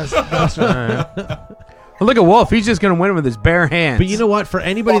 Oh, yes. That's right. Well, look at Wolf. He's just going to win with his bare hands. But you know what? For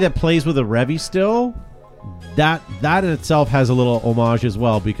anybody that plays with a Revy still, that in itself has a little homage as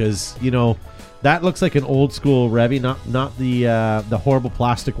well, because that looks like an old school Revy, not the horrible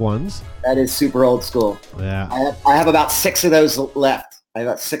plastic ones. That is super old school. Yeah. I have about 6 of those left. I have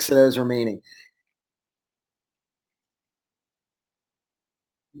about 6 of those remaining.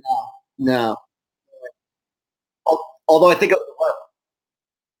 No. Although I think it would work.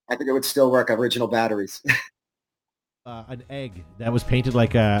 I think it would still work. Original batteries. An egg that was painted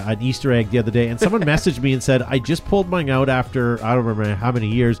like an Easter egg the other day, and someone messaged me and said, "I just pulled mine out after I don't remember how many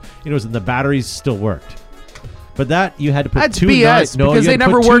years. And the batteries still worked." But that you had to put That's two BS No, because you they had to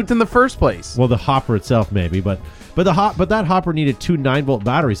never put worked in the first place. Well, the hopper itself maybe, but that hopper needed 2 9-volt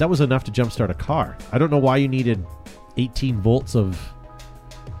batteries. That was enough to jumpstart a car. I don't know why you needed 18 volts of.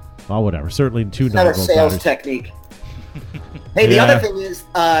 Well, whatever. Certainly 2 Another 9-volt sales batteries. technique. Hey, the Yeah. other thing is,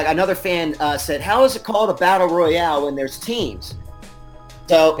 another fan said, "How is it called a battle royale when there's teams?"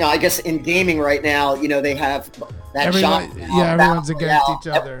 So, I guess in gaming right now, they have that shot. Everyone's against each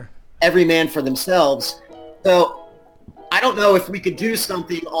other. Every man for themselves. So I don't know if we could do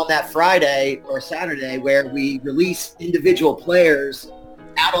something on that Friday or Saturday where we release individual players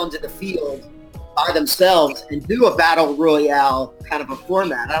out onto the field by themselves and do a battle royale kind of a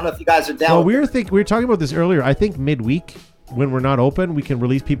format. I don't know if you guys are down. Well, with we were talking about this earlier. I think midweek, when we're not open, we can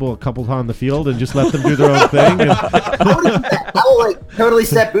release people a couple times on the field and just let them do their own thing. I will like totally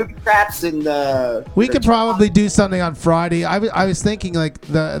set booby traps and. We could probably do something on Friday. I was thinking like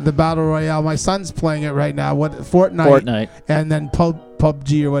the battle royale. My son's playing it right now. What Fortnite, and then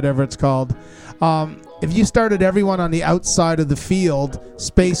PUBG or whatever it's called. If you started everyone on the outside of the field,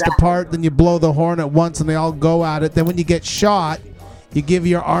 spaced apart, then you blow the horn at once and they all go at it. Then when you get shot, you give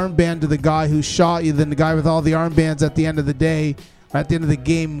your armband to the guy who shot you. Then the guy with all the armbands at the end of the day, at the end of the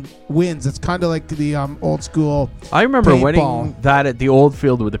game, wins. It's kind of like the old school. I remember paintball. winning that at the old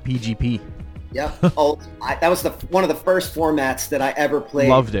field with a PGP. Yep. That was one of the first formats that I ever played.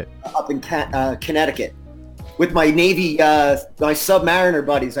 Loved it. Up in Connecticut. With my Navy, my Submariner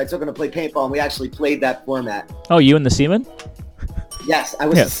buddies. I took them to play paintball, and we actually played that format. Oh, you and the Seaman? Yes, I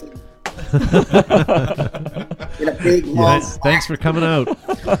was Yeah. a Seaman. In a big, long... Yes, thanks for coming out.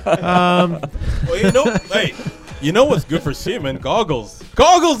 Well, you know what's good for seamen? Goggles.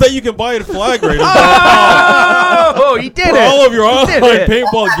 Goggles that you can buy at Flag Raiders. Oh, he did For it. all of your He did online it.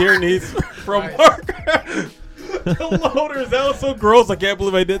 paintball gear needs from Mark. The loaders, that was so gross. I can't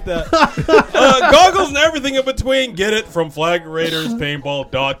believe I did that. Goggles and everything in between. Get it from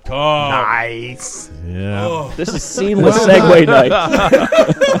FlagRaidersPaintball.com. Nice. Yeah. Oh. This is seamless segue night.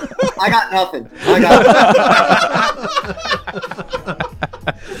 I got nothing.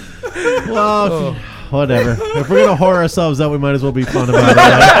 Well, whatever. If we're gonna whore ourselves out, we might as well be fun about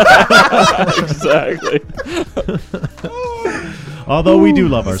it. Exactly. Although we do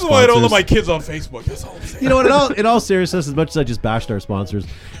love our This is why I sponsors. don't let my kids on Facebook. That's all I'm saying. You know what? In all seriousness, as much as I just bashed our sponsors,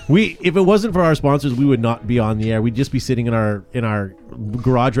 if it wasn't for our sponsors, we would not be on the air. We'd just be sitting in our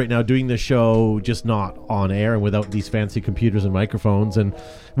garage right now doing the show, just not on air and without these fancy computers and microphones. And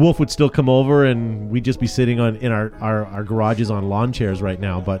Wolf would still come over, and we'd just be sitting in our garages on lawn chairs right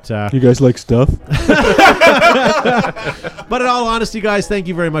now. But You guys like stuff? But in all honesty, guys, thank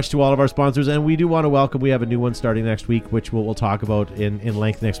you very much to all of our sponsors, and we do want to welcome. We have a new one starting next week, which we'll talk about in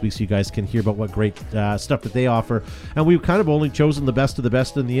length next week, so you guys can hear about what great stuff that they offer. And we've kind of only chosen the best of the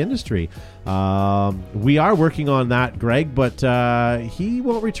best in the industry. We are working on that, Greg, but he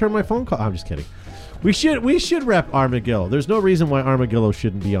won't return my phone call. I'm just kidding. We should rep Armadillo. There's no reason why Armadillo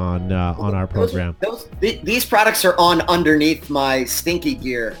shouldn't be on our program. These products are on underneath my stinky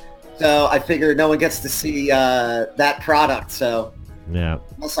gear. So I figured no one gets to see that product. So Yeah.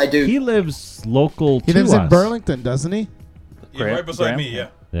 unless I do. He lives local He to lives us. in Burlington, doesn't he? Yeah, right beside Graham? me, yeah.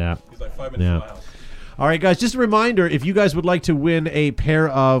 Yeah. He's like 5 minutes Yeah. from my house. All right, guys, just a reminder, if you guys would like to win a pair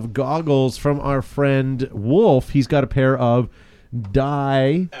of goggles from our friend Wolf, he's got a pair of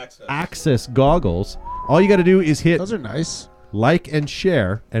Access goggles. All you got to do is hit Those are nice. like and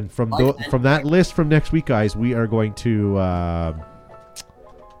share, and from that list from next week, guys, we are going to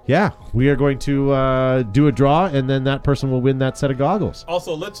do a draw, and then that person will win that set of goggles.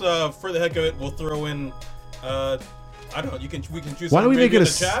 Also, let's for the heck of it, we'll throw in. I don't know. We can choose. Why don't we make it in the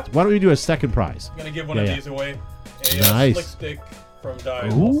chat. why don't we do a second prize? I'm gonna give one Yeah, of yeah. these away. A Nice. slick stick from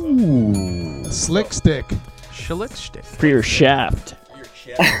Dive. Ooh. Slick stick. Schlick stick. For your shaft. Your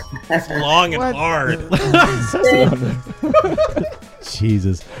shaft. It's long and hard.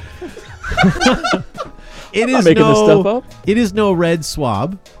 Jesus. It I'm is making this stuff up. It is no red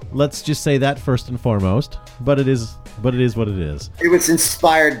swab. Let's just say that first and foremost. But it is what it is. It was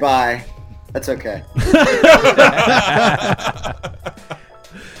inspired by. That's okay.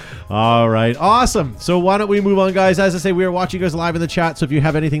 All right. Awesome. So why don't we move on, guys? As I say, we are watching you guys live in the chat. So if you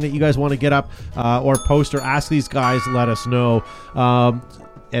have anything that you guys want to get up or post or ask these guys, let us know.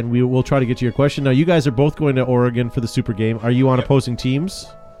 And we will try to get to your question. Now, you guys are both going to Oregon for the Super Game. Are you on opposing teams?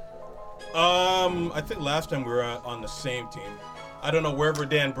 I think last time we were on the same team. I don't know wherever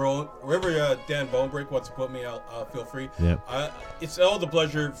Dan Bonebreak wants to put me. I'll feel free. Yeah. It's always a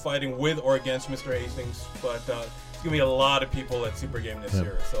pleasure fighting with or against Mr. Hastings, but it's gonna be a lot of people at Super Game this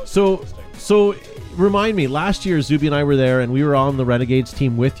year. So, it's interesting. So remind me. Last year, Zuby and I were there, and we were on the Renegades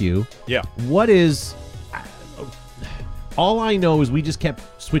team with you. Yeah. What is? All I know is we just kept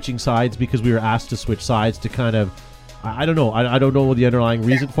switching sides because we were asked to switch sides to kind of. I don't know. I don't know the underlying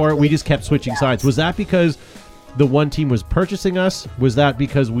reason for it. We just kept switching sides. Was that because the one team was purchasing us? Was that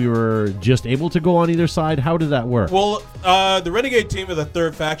because we were just able to go on either side? How did that work? Well, the Renegade team is a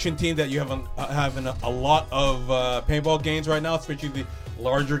third faction team that you have having a lot of paintball games right now, especially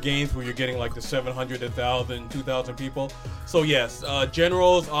larger games where you're getting like the 700, 1,000, 2,000 people. So yes,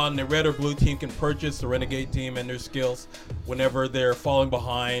 generals on the red or blue team can purchase the Renegade team and their skills whenever they're falling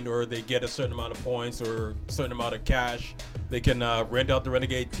behind or they get a certain amount of points or a certain amount of cash. They can rent out the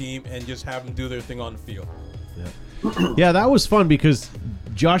Renegade team and just have them do their thing on the field. Yeah, that was fun because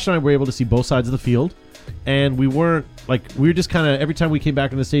Josh and I were able to see both sides of the field, and we were just kind of, every time we came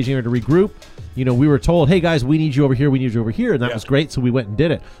back on the stage here to regroup, you know, we were told, hey guys, we need you over here, and that was great, so we went and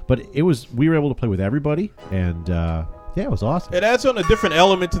did it. But we were able to play with everybody, and it was awesome. It adds on a different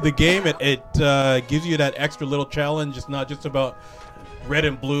element to the game. It gives you that extra little challenge. It's not just about red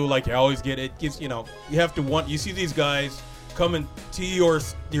and blue like you always get. It gives, you have to you see these guys coming to your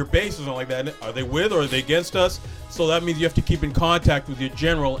base or something like that. Are they with or are they against us? So that means you have to keep in contact with your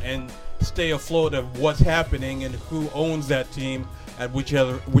general and stay afloat of what's happening and who owns that team at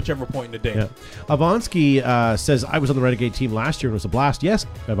whichever point in the day. Yeah. Avansky says, I was on the Renegade team last year and it was a blast. Yes,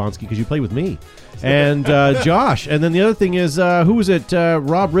 Avansky, because you played with me. And Josh. And then the other thing is, who was it?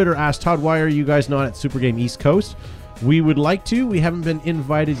 Rob Ritter asked, Todd, why are you guys not at Super Game East Coast? We would like to. We haven't been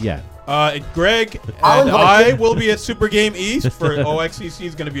invited yet. Greg and I will be at Super Game East for OXCC.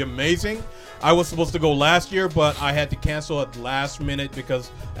 Is going to be amazing. I was supposed to go last year, but I had to cancel at the last minute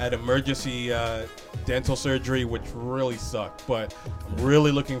because I had emergency dental surgery, which really sucked. But I'm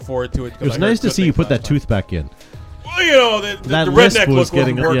really looking forward to it. It was nice to see you put that tooth back in. Well, the redneck look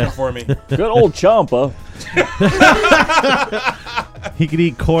wasn't working for me. Good old Champa. He could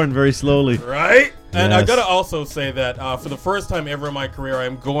eat corn very slowly. Right? And Yes. I got to also say that for the first time ever in my career,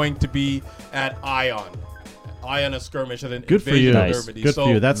 I'm going to be at Ion a skirmish at an Good for you. Invasion of Nice. Normandy. Good for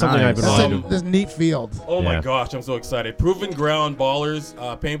you. That's something I've been That's wanting to. this neat field. Oh my Yeah. gosh, I'm so excited. Proven Ground Ballers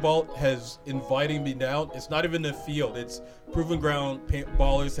Paintball has invited me down. It's not even the field. It's Proven Ground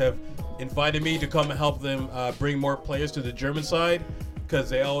Ballers have invited me to come and help them bring more players to the German side because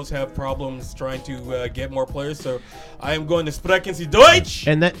they always have problems trying to get more players. So I am going to Sprechen Sie Deutsch.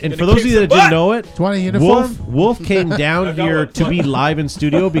 And Gonna for those of kick you that some didn't butt. know it, Do you want a uniform? Wolf came down got here one. to be live in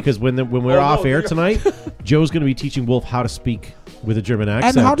studio because when we're Oh, off no, air you're- tonight, Joe's going to be teaching Wolf how to speak with a German And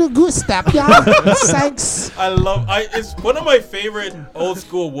accent. how to goose step, yeah. Thanks. It's one of my favorite old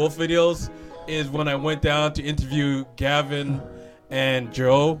school Wolf videos is when I went down to interview Gavin and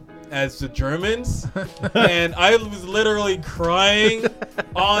Joe as the Germans, and I was literally crying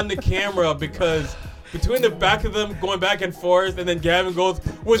on the camera because between the back of them going back and forth, and then Gavin goes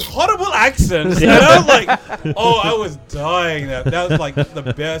with horrible accents, and I was like, oh, I was dying. That was like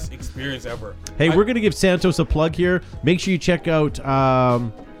the best experience ever. Hey, we're going to give Santos a plug here. Make sure you check out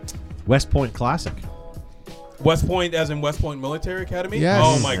West Point Classic. West Point, as in West Point Military Academy. Yes.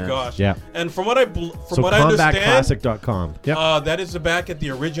 Oh my gosh. Yeah. And from what I So understand, combatclassic.com. Yep. that is back at the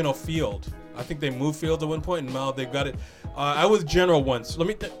original field. I think they moved fields at one point, and now they've got it. I was general once. Let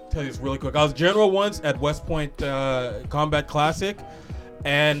me tell you this really quick. I was general once at West Point Combat Classic,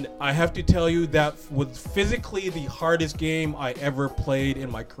 and I have to tell you that was physically the hardest game I ever played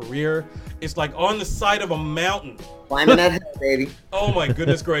in my career. It's like on the side of a mountain. Climbing that hill, baby. Oh my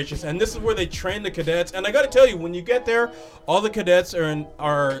goodness gracious! And this is where they train the cadets. And I got to tell you, when you get there, all the cadets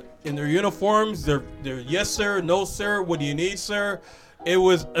are in their uniforms. They're yes sir, no sir. What do you need, sir? It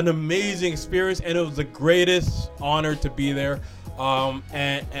was an amazing experience, and it was the greatest honor to be there.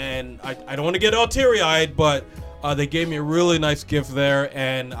 And I don't want to get all teary-eyed, but they gave me a really nice gift there,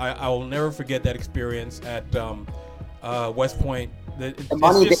 and I will never forget that experience at West Point. It's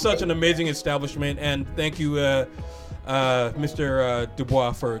just such an amazing establishment, and thank you, Mr.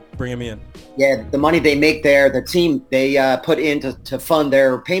 Dubois, for bringing me in. Yeah, the money they make there, the team, they put in to fund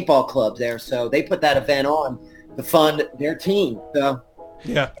their paintball club there. So they put that event on to fund their team. So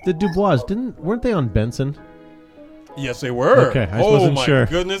Yeah. The Dubois, weren't they on Benson? Yes, they were. Okay, I oh wasn't my sure.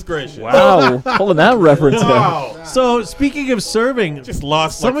 goodness gracious! Wow, pulling that reference. Wow. So, speaking of serving, Just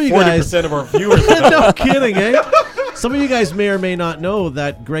lost Some like of you 40% of our viewers. no kidding, eh? Some of you guys may or may not know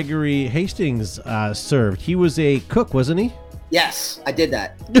that Gregory Hastings served. He was a cook, wasn't he? yes, I did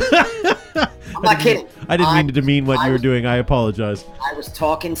that. I'm not kidding. I didn't mean to demean what you were doing. I apologize. I was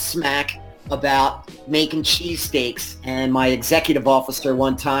talking smack about making cheesesteaks, and my executive officer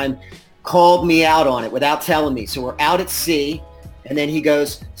one time called me out on it without telling me. So we're out at sea, and then he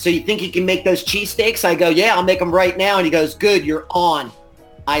goes, so you think you can make those cheesesteaks? I go, yeah, I'll make them right now. And he goes, good, you're on.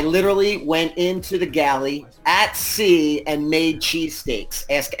 I literally went into the galley at sea and made cheesesteaks.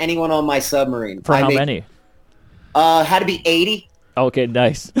 Ask anyone on my submarine. For how many? Had to be 80. Okay,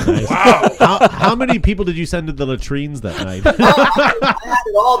 nice. How many people did you send to the latrines that night? I had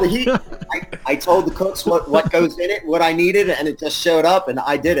it all. I told the cooks what goes in it, what I needed, and it just showed up, and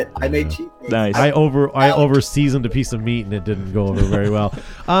I did it. I made cheesecakes. Nice. I over seasoned a piece of meat and it didn't go over very well.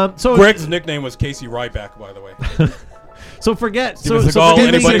 So Greg's nickname was Casey Ryback, by the way. so forget. Steven So Seagal,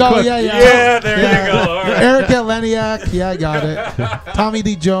 forget anybody Mr. cook? Cook. Yeah, there you go. All right. Eric Eleniak. Yeah, I got it. Tommy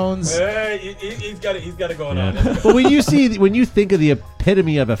D. Jones. Hey, he's got it going on. But when you think of the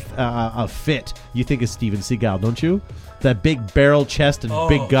epitome of a fit, you think of Steven Seagal, don't you? That big barrel chest and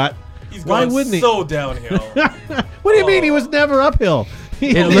big gut. He's Why going wouldn't he? so downhill. What do you mean? He was never uphill.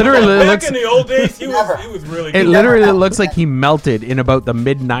 It literally Back looks. in the old days, he was really It good. literally looks like he melted in about the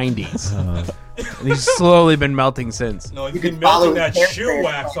mid '90s, and he's slowly been melting since. No, he's You been can follow melting that his shoe hair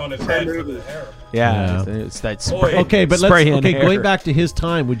wax on his head for the hair. Yeah, Yeah. it's that Boy. spray. Okay, but spray in okay. hair. Going back to his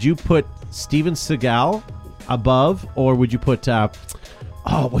time, would you put Steven Seagal above, or would you put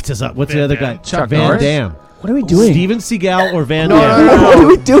what's the other guy? Chuck Van Norris? Damme. What are we doing? Steven Seagal or Van No, Damme? no, no, What are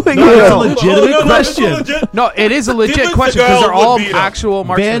we doing No, here? it's a legitimate this is question. legit. No, it is a legit Steven question Seagal because they're would all beat him. actual Van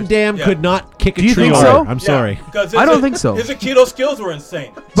marksmen. Damme Yeah. could not kick a Do you tree think over. so? I'm sorry. Because I don't think so. His Aikido skills were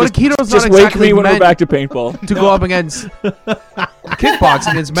insane. But Aikido's Just not wake exactly me when we're meant back to paintball. to go up against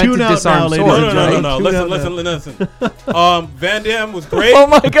kickboxing. It's meant Tune to out disarm now, ladies swords, and No. right? Tune out Listen. Van Damme was great. Oh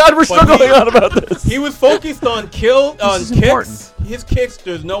my God, we're still But going on about this. He was focused on is kicks. important. His kicks,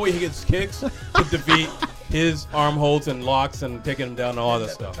 there's no way he gets kicks to defeat his arm holds and locks and taking him down and all that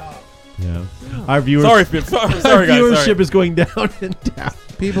stuff. Yeah. Our viewers. Sorry, Fib. Sorry, Our guys. viewership Sorry. is going down and down.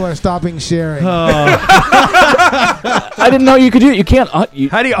 People are stopping sharing. I didn't know you could do it. You can't. How do you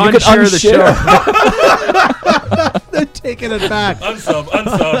could unshare the show? They're taking it back. Unsub.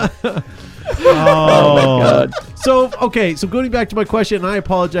 Oh, God. So going back to my question, and I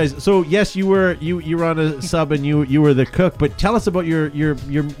apologize. So yes, you were on a sub and you were the cook, but tell us about your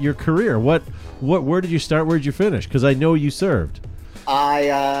career. Where did you start? Where did you finish? Because I know you served.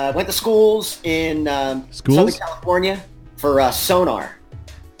 I went to schools in Southern California for sonar.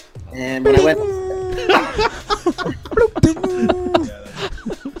 And when I went,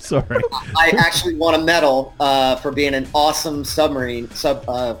 Sorry. I actually won a medal for being an awesome submarine a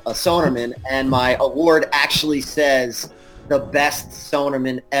sonarman, and my award actually says the best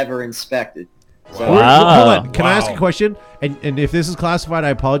sonarman ever inspected. So, Hold on. Can I ask Wow. a question? And if this is classified, I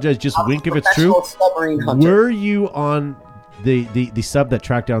apologize. Just wink if it's true. professional submarine hunter. Were you on the sub that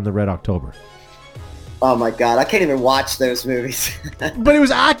tracked down the Red October? Oh my God, I can't even watch those movies. But it was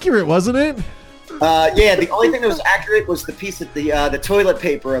accurate, wasn't it? Yeah, the only thing that was accurate was the piece of the toilet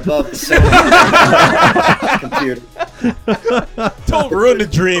paper above the computer. Don't ruin the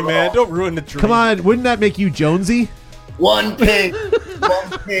dream, man. Don't ruin the dream. Come on, wouldn't that make you Jonesy? One pig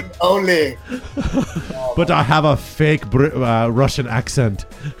only. But I have a fake Russian accent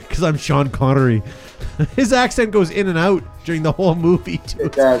because I'm Sean Connery. His accent goes in and out during the whole movie too.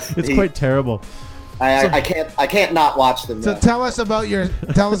 It does. It's quite terrible. I can't not watch them. So though. tell us about your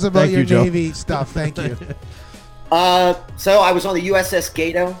Thank you, Joe. Navy stuff. Thank you. So I was on the USS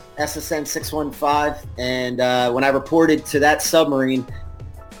Gato, SSN 615, and when I reported to that submarine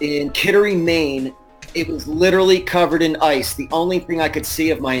in Kittery, Maine, it was literally covered in ice. The only thing I could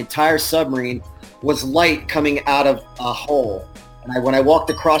see of my entire submarine was light coming out of a hole. And when I walked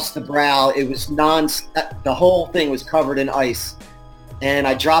across the brow, it was the whole thing was covered in ice. And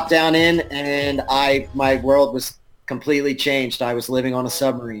I dropped down in, and my world was completely changed. I was living on a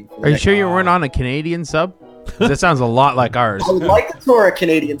submarine. Are you sure you weren't on a Canadian sub? 'Cause that sounds a lot like ours. I would like to tour a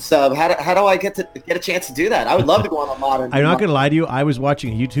Canadian sub. How do I get a chance to do that? I would love to go on a modern. I'm not gonna lie to you. I was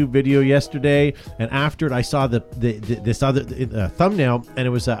watching a YouTube video yesterday, and after it, I saw the thumbnail, and it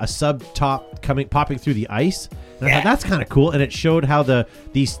was a sub top popping through the ice. And I thought that's kind of cool, and it showed how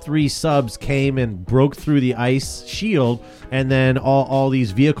these three subs came and broke through the ice shield, and then all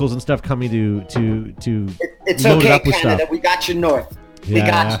these vehicles and stuff coming to It's load it okay, up with Canada. stuff. We got you north. We Yeah.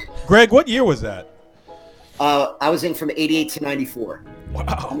 got you. Greg, what year was that? I was in from 88 to 94.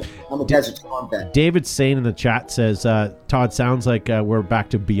 Wow. I'm a Desert Storm vet. David Sane in the chat says, Todd, sounds like we're back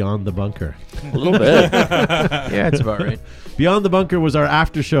to Beyond the Bunker. A little bit. Yeah, it's about right. Beyond the Bunker was our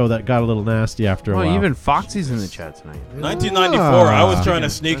after show that got a little nasty after a Well, while. even Foxy's in the chat tonight. 1994. I was trying to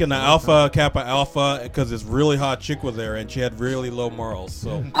sneak in the Alpha Kappa Alpha because this really hot chick was there, and she had really low morals.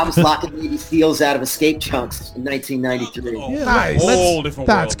 So I was locking Navy SEALs out of escape chunks in 1993. oh, Nice. whole different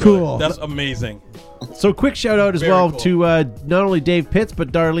That's world, brother. cool. That's amazing. So quick shout out as Very well cool. to not only Dave Pitts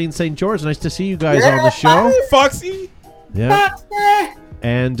but Darlene St. George. Nice to see you guys on the show. Hey, Foxy. Yeah.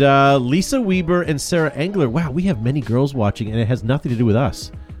 And Lisa Weber and Sarah Engler. Wow, we have many girls watching, and it has nothing to do with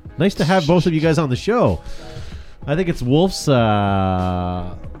us. Nice to have both of you guys on the show. I think it's Wolf's.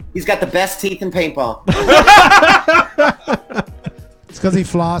 He's got the best teeth in paintball. It's because he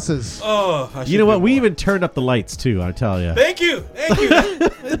flosses. Oh, I You should know do what? We more. even turned up the lights too. I tell you. Thank you.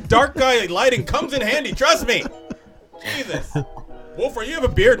 Dark guy lighting comes in handy. Trust me. Jesus. Wolfer, you have a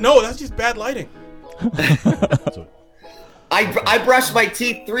beard? No, that's just bad lighting. I brushed my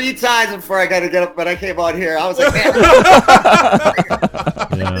teeth 3 times before I got to get up, but I came on here. I was like, man,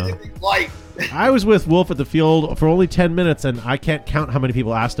 Yeah. light. I was with Wolf at the field for only 10 minutes, and I can't count how many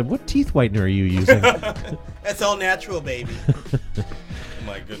people asked him, "What teeth whitener are you using?" That's all natural, baby.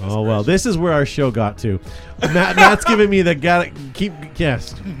 My goodness. Oh well, gracious. this is where our show got to. Matt's giving me the keep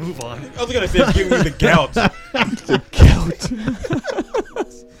yes. Move on. I was gonna say it's giving me the gout. The gout.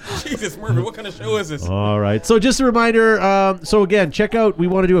 Jesus, Murphy, what kind of show is this? All right. So just a reminder. So again, check out. We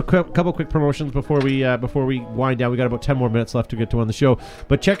want to do a couple quick promotions before we wind down. We got about 10 more minutes left to get to on the show.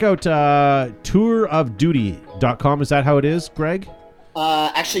 But check out tourofduty.com. Is that how it is, Greg?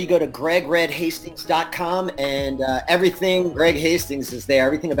 Actually, you go to gregredhastings.com and everything Greg Hastings is there.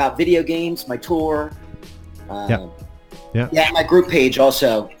 Everything about video games, my tour. Yeah, my group page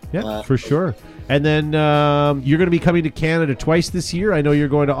also. yeah, for sure. And then you're going to be coming to Canada twice this year. I know you're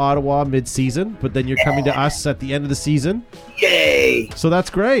going to Ottawa mid-season, but then you're coming to us at the end of the season. Yay! So that's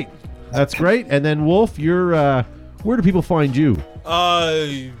great. That's great. And then Wolf, you're where do people find you?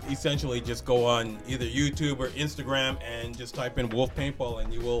 Essentially just go on either YouTube or Instagram and just type in Wolf Paintball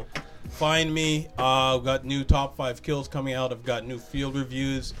and you will find me. I've got new top 5 kills coming out. I've got new field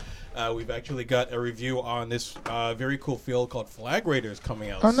reviews. We've actually got a review on this very cool field called Flag Raiders coming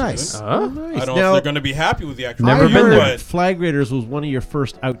out Oh, nice. soon. Nice. I don't know Now, if they're going to be happy with the actual I Never been review, heard but Flag Raiders was one of your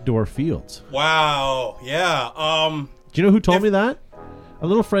first outdoor fields. wow, yeah. Do you know who told me that? A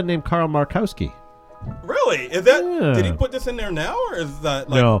little friend named Carl Markowski. Really? Is that? Yeah. Did he put this in there now, or is that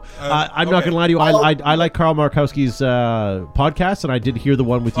like? No, I'm not going to lie to you. I like Carl Markowski's podcast, and I did hear the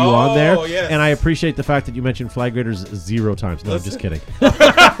one with you on there. yes. And I appreciate the fact that you mentioned Flag Raiders 0 times. No, I'm just kidding.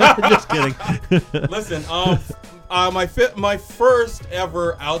 Just kidding. Listen, my first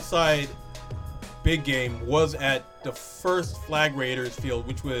ever outside big game was at the first Flag Raiders field,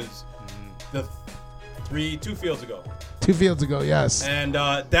 which was the 2 fields ago. 2 fields ago, yes. And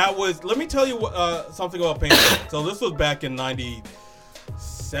that was, let me tell you something about paintball. So this was back in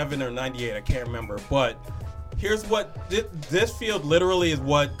 97 or 98, I can't remember. But here's what, this field literally is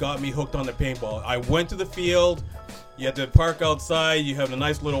what got me hooked on the paintball. I went to the field, you had to park outside, you have a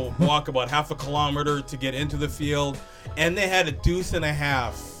nice little walk about half a kilometer to get into the field. And they had a deuce and a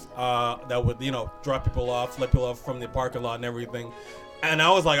half that would, drop people off, flip people off from the parking lot and everything. And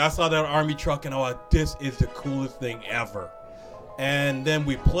I was like, I saw that army truck and I was like, this is the coolest thing ever. And then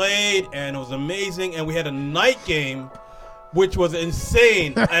we played and it was amazing. And we had a night game, which was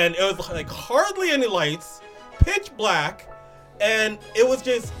insane. And it was like hardly any lights, pitch black. And it was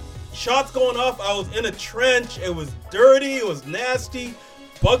just shots going off. I was in a trench. It was dirty. It was nasty.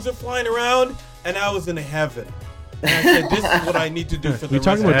 Bugs are flying around. And I was in heaven. And I said, this is what I need to do for the We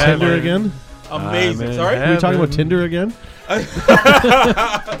talking rest about of my Tinder life. again? Amazing. Sorry? Are we talking about Tinder again?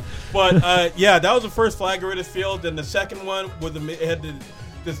 But yeah, that was the first Flag Raiders field. Then the second one was it had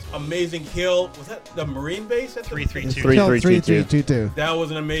this amazing hill. Was that the Marine base? 332. 3-3-2-2. That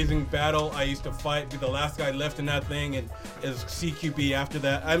was an amazing battle. I used to fight, be the last guy left in that thing, and is CQB after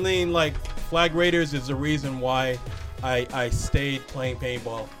that. I mean, like, Flag Raiders is the reason why I stayed playing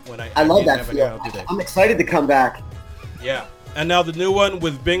paintball when I love didn't that have a field. job today. I'm excited to come back. Yeah. And now the new one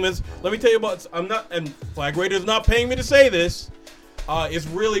with Bingman's. Let me tell you about. And Flag Raiders not paying me to say this. It's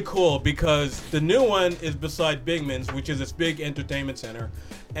really cool because the new one is beside Bingman's, which is this big entertainment center.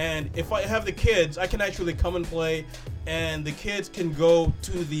 And if I have the kids, I can actually come and play, and the kids can go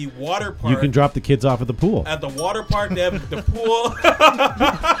to the water park. You can drop the kids off at the pool. At the water park, they have the pool.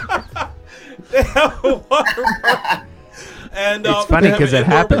 They have a water park. And It's funny they have 'cause an it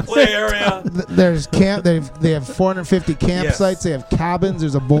indoor happens. Play area. There's they have 450 campsites. Yes. They have cabins.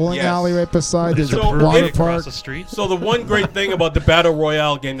 There's a bowling Yes. alley right beside. There's So a water it- park. Across the street. So the one great thing about the Battle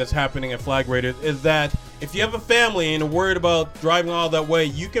Royale game that's happening at Flag Raiders is that if you have a family and are worried about driving all that way,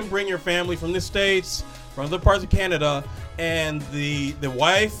 you can bring your family from the States, from other parts of Canada, and the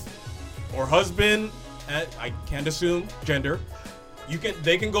wife or husband, I can't assume gender,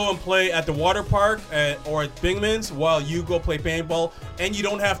 they can go and play at the water park or at Bingman's while you go play paintball, and you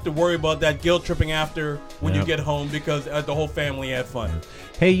don't have to worry about that guilt tripping after when you Yep. get home because the whole family had fun.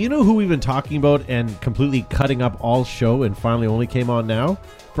 Hey, you know who we've been talking about and completely cutting up all show and finally only came on now?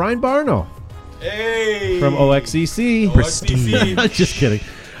 Brian Barno Hey! from OXCC. OXCC. Just kidding.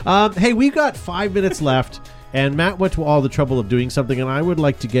 Hey, we've got 5 minutes left, and Matt went to all the trouble of doing something, and I would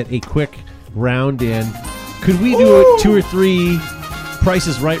like to get a quick round in. Could we do 2 or 3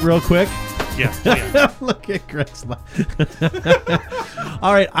 Prices Right real quick? Yeah. Look at Greg's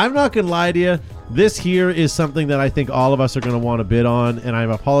All right, I'm not going to lie to you. This here is something that I think all of us are going to want to bid on, and I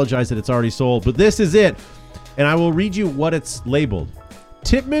apologize that it's already sold, but this is it. And I will read you what it's labeled.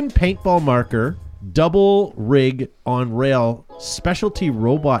 Tippmann paintball marker, double rig on rail, specialty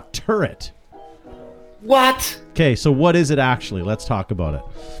robot turret. What? Okay, so what is it actually? Let's talk about it.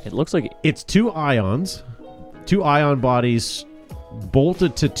 It looks like It's two ion bodies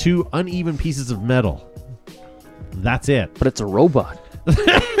bolted to two uneven pieces of metal. That's it. but it's a robot.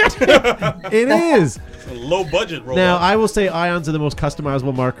 It is. It's a low budget robot. Now, I will say ions are the most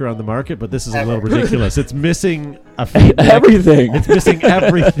customizable marker on the market, but this is a little ridiculous. It's missing a Everything. It's missing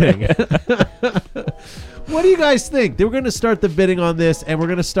everything. What do you guys think? We're going to start the bidding on this, and we're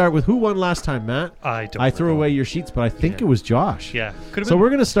going to start with who won last time, Matt? I don't. I threw recall. away your sheets, but I think Yeah. it was Josh. Yeah. Could have So been. we're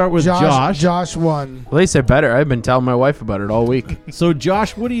going to start with Josh. Josh won. Well, they said better. I've been telling my wife about it all week. So,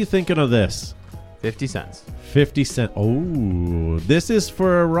 Josh, what are you thinking of this? 50 cents. 50 cent. Oh, this is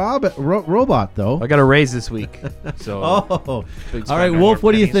for a robot, though. I got a raise this week. So Oh, big all right, spender, Wolf. more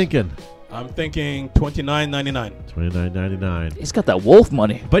What are you pennies. thinking? I'm thinking $29.99. $29.99. He's got that wolf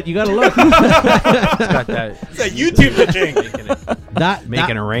money. But you got to look. It's got that. It's a YouTube pitching. that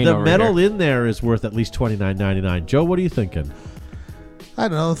Making a rain The over metal in there is worth at least $29.99. Joe, what are you thinking? I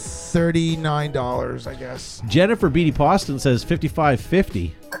don't know, $39, I guess. Jennifer Beatty Poston says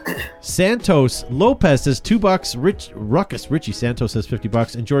 $55.50. Santos Lopez says $2. Richie Santos says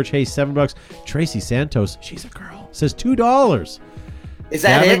 $50, and George Hayes $7. Tracy Santos, she's a girl, says $2. Is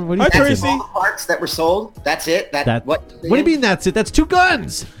that Gavin, it? what do you Hi, think? That's Tracy. all the parts that were sold? That's it? What do you mean that's it? That's two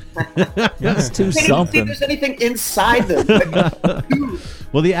guns. That's too I didn't see if something. there's anything inside them.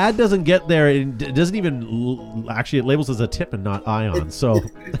 Well, the ad doesn't get there. It doesn't even actually. It labels as a tip and not ion. So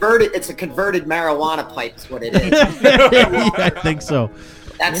It's a converted marijuana pipe is what it is. yeah, I think so.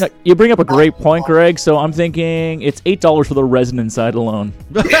 That's You bring up a great point, Greg. So I'm thinking it's $8 for the resin inside alone.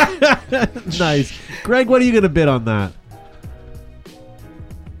 Nice, Greg. What are you going to bid on that?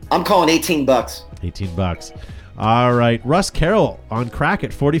 I'm calling $18. $18. All right, Russ Carroll on crack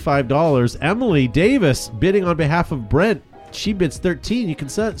at $45. Emily Davis bidding on behalf of Brent. She bids $13. You can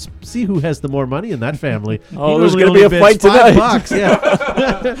see who has the more money in that family. Oh, He there's normally gonna be only a bids fight $5. tonight.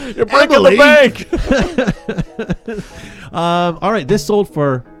 Yeah. You're breaking Emily. the bank. All right, this sold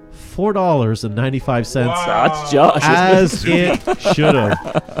for $4.95. That's Josh. As it should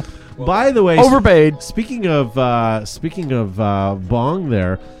have. By the way, Overpaid. Speaking of bong,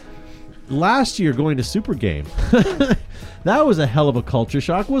 there, last year going to Super Game, that was a hell of a culture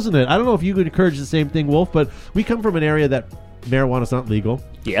shock, wasn't it? I don't know if you could encourage the same thing, Wolf, but we come from an area that marijuana's not legal.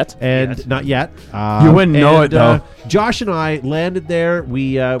 Yet. And not yet. You wouldn't know it, though. Josh and I landed there.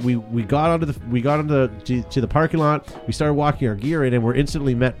 We got onto the parking lot. We started walking our gear in, and we're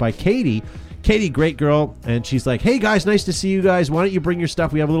instantly met by Katie. Katie, great girl, and she's like, "Hey guys, nice to see you guys. Why don't you bring your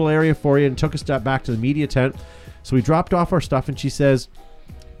stuff? We have a little area for you." And took us back to the media tent. So we dropped off our stuff, and she says,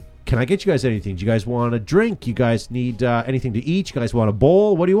 "Can I get you guys anything? Do you guys want a drink? You guys need anything to eat? You guys want a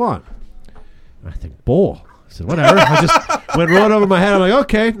bowl? What do you want?" And I think bowl. I said, whatever. I just went right over my head. I'm like,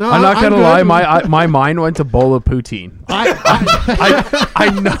 okay, no, I'm not gonna good. lie. My mind went to bowl of poutine.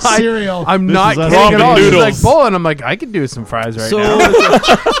 I'm not Cereal. I'm This not is us. kidding at all. Ramen She's noodles. like bowl, and I'm like, I could do some fries right So,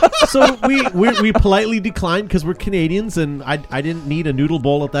 now. so we politely declined because we're Canadians, and I didn't need a noodle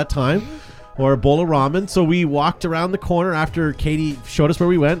bowl at that time or a bowl of ramen. So we walked around the corner after Katie showed us where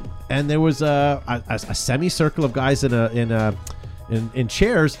we went, and there was a semicircle of guys in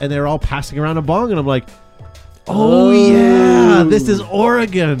chairs, and they're all passing around a bong, and I'm like, oh yeah, this is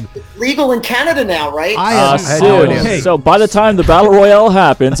Oregon. legal in Canada now, right? I Uh, have soon. okay. So by the time the battle royale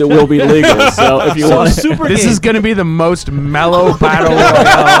happens, it will be legal. So if you So want, Super This Game. is gonna be the most mellow battle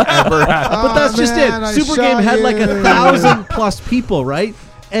royale ever had. But that's just man, it. I Super shot Game had like you. 1,000+ people, right?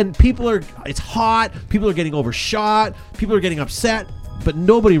 And it's hot. People are getting overshot. People are getting upset. But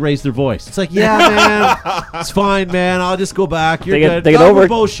nobody raised their voice. It's like, yeah, man, it's fine, man. I'll just go back. You're They get- good. they get Oh, over- we're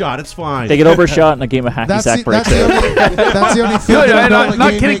both shot. It's fine. they get overshot in a game of hacky That's sack the, breaks. that's, the only, that's the only thing. No, that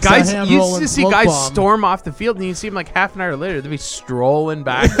not game kidding, makes a guys. hand You roll used to and see smoke guys bomb. storm off the field, and you see them like half an hour later. They'd be strolling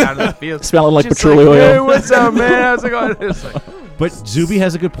back down to the field, Smelling like Just petroleum oil. Hey, what's up, man? How's it going? It's like, But Zuby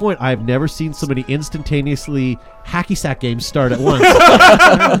has a good point. I've never seen so many instantaneously hacky sack games start at once.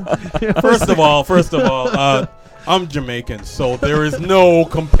 First of all, I'm Jamaican, so there is no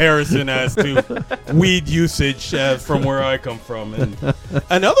comparison as to weed usage from where I come from. And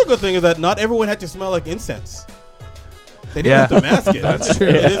another good thing is that not everyone had to smell like incense. They didn't Yeah. have to mask it. That's true.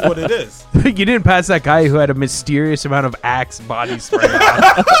 It is what it is. you didn't pass that guy who had a mysterious amount of Axe body spray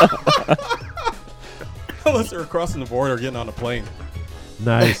on. Unless they were crossing the border or getting on a plane.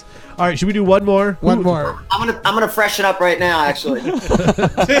 Nice. All right, should we do one more? One more. I'm gonna freshen up right now. Actually,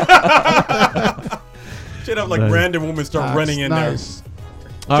 Should have like Nice. random women start running in nice.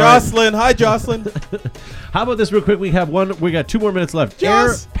 All right. Jocelyn, hi Jocelyn. How about this real quick? We got 2 more minutes left.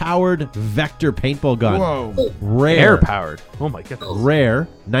 Yes. Air-powered Vector paintball gun. Whoa. Rare. Air powered. Oh my goodness. Rare,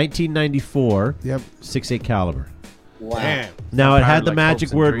 1994, Yep. 6.8 caliber. wow. Damn. Now, it Powered had the like magic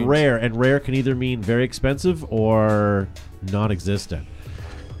hopes and word dreams. rare, and rare can either mean very expensive or non-existent.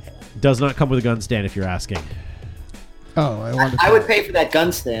 Does not come with a gun stand if you're asking. Oh, I wanted. I would pay for that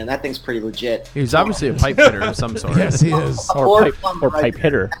gun stand. That thing's pretty legit. He was obviously a pipe fitter of some sort. Yes, he is. Or Or pipe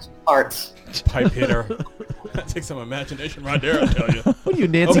hitter. Parts. Pipe hitter. That takes some imagination right there, I tell you. What are you,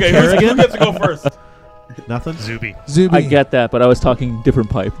 Nancy Okay, who Kerrigan? gets to go first? Nothing? Zuby. Zuby. I get that, but I was talking different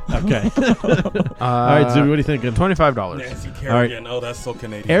pipe. Okay. All right, Zuby, what are you thinking? $25. Nancy Kerrigan. Oh, that's so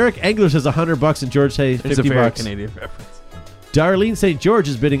Canadian. Eric Engler says $100 and George says It's a $50. very Canadian reference. Darlene St. George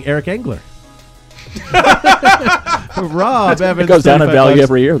is bidding Eric Engler. Rob Evans. It goes down in $35. value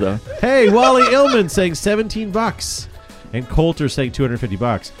every year, though. Hey, Wally Illman saying $17. And Coulter saying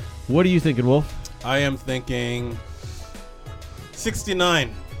 $250. What are you thinking, Wolf? I am thinking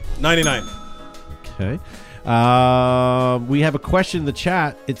 $69.99. Okay. We have a question in the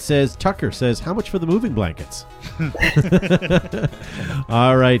chat. It says, Tucker says, how much for the moving blankets?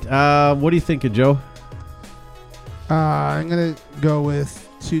 All right. What are you thinking, Joe? I'm gonna go with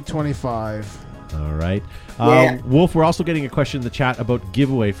 225. All right. Yeah. Wolf, we're also getting a question in the chat about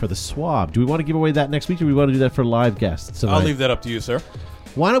giveaway for the swab. Do we want to give away that next week, or do we want to do that for live guests tonight? I'll leave that up to you, sir.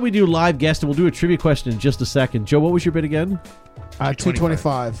 Why don't we do live guest, and we'll do a trivia question in just a second. Joe, what was your bid again?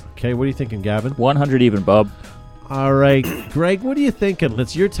 225. Okay, what are you thinking, Gavin? 100 even, Bob. All right, Greg, what are you thinking?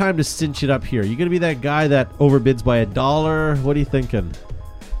 It's your time to cinch it up here. You going to be that guy that overbids by $1? What are you thinking?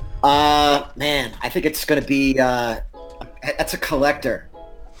 Man, I think it's gonna be. That's a collector.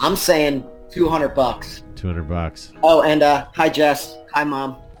 I'm saying $200. $200. Oh, and hi Jess. Hi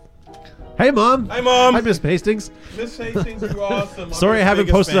Mom. Hey, Mom. Hi, Mom. Hi, Miss Hastings. Miss Hastings, you're awesome. I'm Sorry I your haven't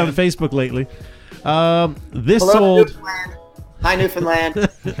biggest posted fan. on Facebook lately. This Hello, sold. Newfoundland. Hi Newfoundland.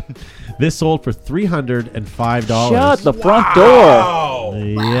 This sold for $305. Shut the front door. Wow.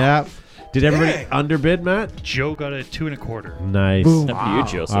 Yeah. Did everybody Dang. underbid, Matt? Joe got a 2.25. Nice. Boom. Up to you,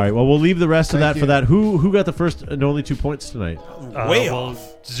 Joseph. All right. Well, we'll leave the rest of Thank that for you. that. Who got the first and only 2 points tonight? Way well,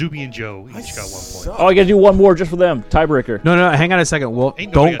 off. Zuby and Joe each got 1 point. suck. Oh, I got to do one more just for them. Tiebreaker. No, hang on a second. Well,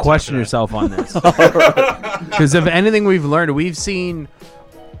 Ain't nobody don't got question time for yourself on this. Because if anything we've learned, we've seen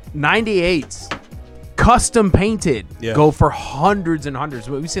 98s custom painted Yeah. go for hundreds and hundreds.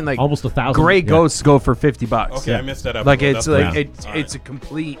 We've seen like Almost 1,000. gray Yeah. ghosts go for $50. Okay, I missed that up. Like it's like Yeah. it's a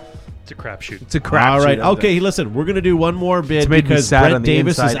complete. It's a crapshoot. It's a crap. All right. Okay. Listen, we're gonna do one more bid It's made me because sad Brent on the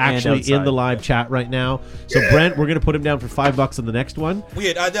Davis is inside and actually in outside. the live chat right now. So Brent, we're gonna put him down for $5 on the next one.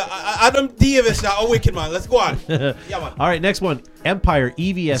 Weird. Adam Davis now. Oh, wicked man. Let's go on. Yeah, man. All right. Next one. Empire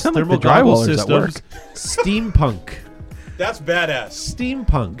EVS Sound like thermal the goggle drywallers at work. systems. Steampunk. That's badass.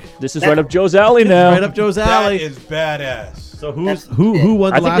 Steampunk. This is right up Joe's alley now. Right up Joe's That alley. is badass. So who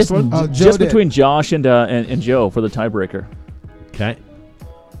won I the think last this one? Oh, Joe just did. between Josh and Joe for the tiebreaker. Okay.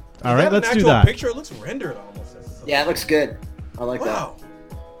 All Is right. that Let's an do actual that. Picture? It looks rendered almost. Yeah, it looks good. I like Wow.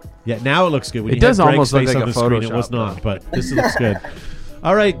 Yeah. Now it looks good. When It you had does Greg's almost look face like on a the screen, it was Photoshop, not, though. but this looks good.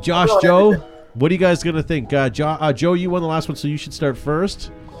 All right, Josh, Joe. What are you guys gonna think? Joe, you won the last one, so you should start first.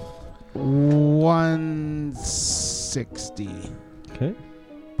 160. Okay.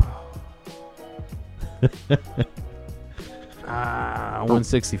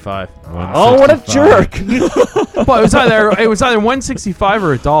 165. Oh, what a jerk! Well, it was either 165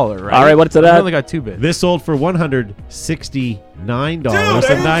 or $1, right? All right, what's it We at? only got 2 bids. This sold for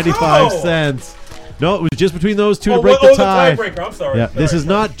 $169.95. No, it was just between those two to break the tie. tiebreaker. I'm sorry. Yeah, this is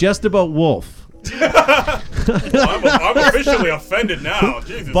not just about Wolf. I'm officially offended now.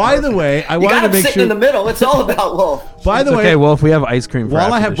 Jesus. By the way, I You wanted got to him make sitting in the sure. middle. It's all about Wolf. By the It's way, okay, well, if we have ice cream for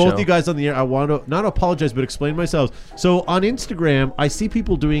while I after have the both show. you guys on the air, I want to not apologize, but explain myself. So on Instagram, I see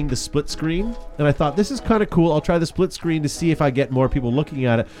people doing the split screen, and I thought this is kind of cool. I'll try the split screen to see if I get more people looking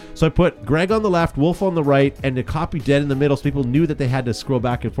at it. So I put Greg on the left, Wolf on the right, and the copy dead in the middle, so people knew that they had to scroll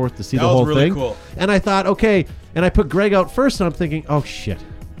back and forth to see That the was whole really thing. cool. And I thought, okay, and I put Greg out first, and I'm thinking, oh shit,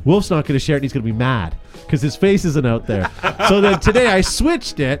 Wolf's not going to share it, and he's going to be mad because his face isn't out there. So then today I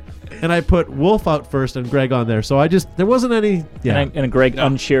switched it, and I put Wolf out first and Greg on there. So there wasn't any. Yeah, And Greg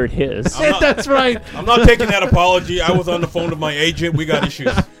unshared his. I'm not- that's right. I'm not taking that apology. I was on the phone with my agent. We got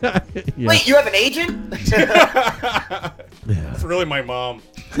issues. Yeah. Wait, you have an agent? It's really my mom.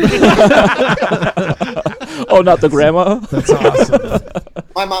 Oh, not the grandma? That's awesome.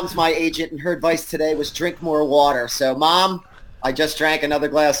 My mom's my agent, and her advice today was drink more water. So, Mom, I just drank another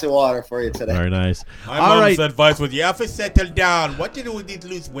glass of water for you today. Very nice. My All mom's right, advice was, you have to settle down. What you do with these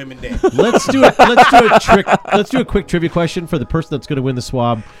loose women there? let's do it. Let's do a quick trivia question for the person that's going to win the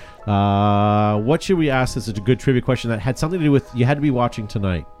swab. What should we ask? This is a good trivia question that had something to do with you had to be watching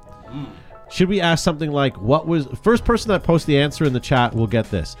tonight. Should we ask something like, what was first person that posts the answer in the chat will get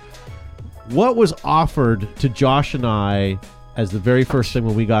this? What was offered to Josh and I as the very first thing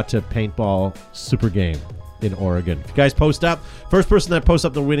when we got to paintball super game in Oregon? If you guys post up, first person that posts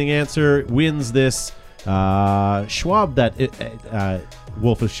up the winning answer wins this Schwab that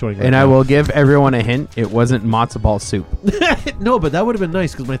Wolf is showing right And now. I will give everyone a hint. It wasn't matzo ball soup, No, but that would have been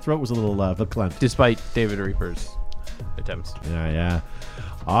nice because my throat was a little verklempt. despite David Reaper's attempts. Yeah.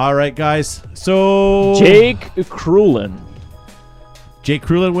 All right, guys. So Jake Krulin. Jake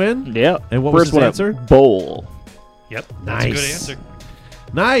Krulin win. Yeah. And what was First his one answer? Bowl. Yep. That's a good Nice. answer.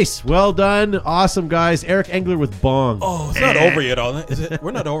 Nice. Well done. Awesome, guys. Eric Engler with Bong. Oh, it's not over yet, is it?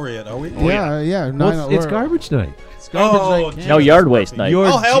 We're not over yet, are we? Yeah. Well, it's garbage night. It's garbage Oh, night. No yard waste night. You're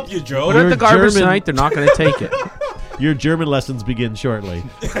I'll help you, Joe. Put it at the garbage German. tonight. They're not going to take it. Your German lessons begin shortly.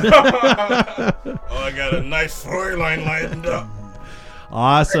 Oh, I got a nice storyline lined up.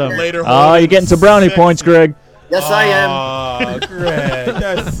 Awesome. Later. Oh, you're getting some brownie sexy. points, Greg. Yes, I am. Oh, Greg,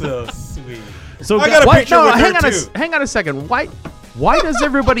 that's so sweet. So I got a Why, picture no, with hang her on, too. hang on a second. Why does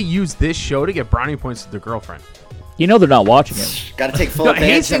everybody use this show to get brownie points to their girlfriend? You know they're not watching it. Got to take full No,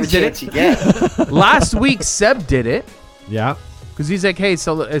 advantage of every Hastings did chance you get. Last week, Seb did it yeah. because he's like, "Hey,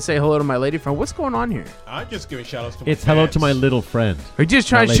 so say hello to my lady friend. What's going on here?" I'm just giving shout outs to my It's hello to fans. my little friend. We just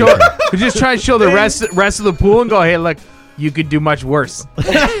trying to My show. lady We just trying to show the rest of the pool and go, "Hey, look, you could do much worse."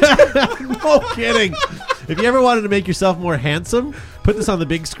 No kidding. If you ever wanted to make yourself more handsome, put this on the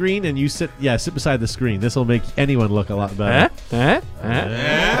big screen and you sit beside the screen. This will make anyone look a lot better. Yeah.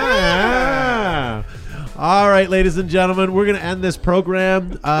 All right, ladies and gentlemen, we're going to end this program.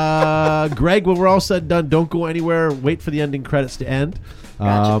 Greg, when we're all said and done, don't go anywhere. Wait for the ending credits to end.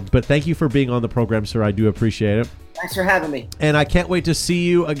 Gotcha. But thank you for being on the program, sir. I do appreciate it. Thanks for having me. And I can't wait to see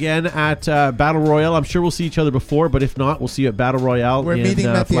you again at Battle Royale. I'm sure we'll see each other before, but if not, we'll see you at Battle Royale. We're in, meeting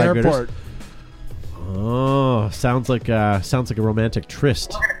him at the Flag Raiders. airport. Oh, sounds like a romantic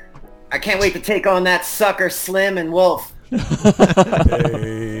tryst. I can't wait to take on that sucker Slim and Wolf.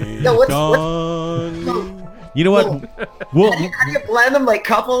 Hey, Yo, what's- Donnie. You know what? We'll, How do you blend them like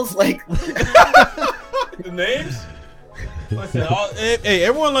couples? Like, The names? Listen, hey,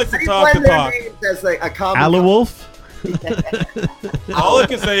 everyone likes how to do you talk blend to their talk. names as like a common Ala Wolf. All I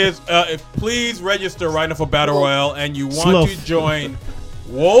can say is, please register right now for Battle Royale, and you want Sloth. to join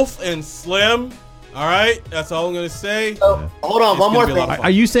Wolf and Slim. All right, that's all I'm gonna say. Oh, hold on, It's one gonna more be a thing. lot of Are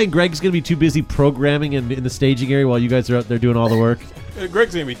you saying Greg's going to be too busy programming in the staging area while you guys are out there doing all the work?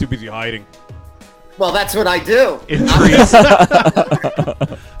 Greg's gonna be too busy hiding. Well, that's what I do.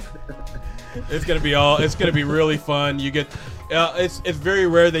 It's gonna be It's gonna be really fun. You get. It's very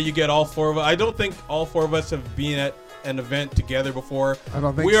rare that you get all four of us. I don't think all four of us have been at an event together before. I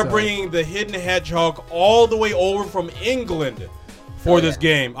don't think we are so. bringing the Hidden Hedgehog all the way over from England for this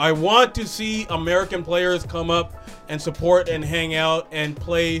game. I want to see American players come up and support and hang out and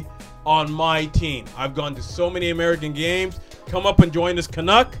play on my team. I've gone to so many American games. Come up and join this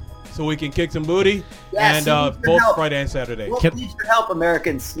Canuck so we can kick some booty. Yes, he and needs your both help. Friday and Saturday. Wolf needs your help,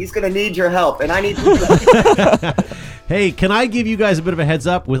 Americans. He's going to need your help, and I need to. Hey, can I give you guys a bit of a heads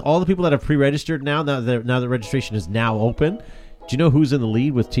up with all the people that have pre-registered now that registration is now open? Do you know who's in the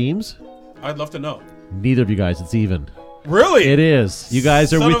lead with teams? I'd love to know. Neither of you guys. It's even. Really? It is. You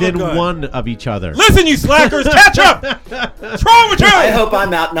guys are Son of a within gun. one of each other. Listen, you slackers, catch up! What's wrong with you? I hope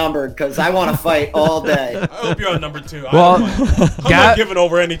I'm outnumbered because I want to fight all day. I hope you're on number 2. Well, I'm not Ga- giving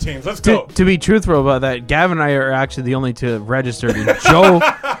over any teams. Let's go. to be truthful about that, Gavin and I are actually the only two that have registered, and Joe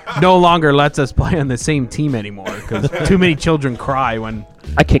no longer lets us play on the same team anymore because too many children cry when.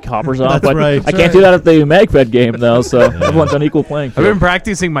 I kick hoppers off, That's but right. I can't do that at the MagFed game though. So everyone's on equal playing I've field. been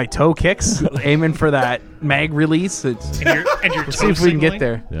practicing my toe kicks, aiming for that mag release. And your We'll see if we can get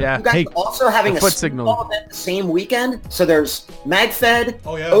there. Yeah. You guys Hey, are also having the a foot speedball signal. event the same weekend. So there's MagFed,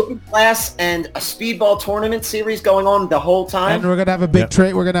 Oh, yeah. Open Class, and a speedball tournament series going on the whole And time. we're gonna have a big Yep.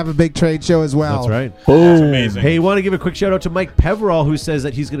 trade. We're gonna have a big trade show as well. That's right. Boom. Amazing. Hey, want to give a quick shout out to Mike Peverall, who says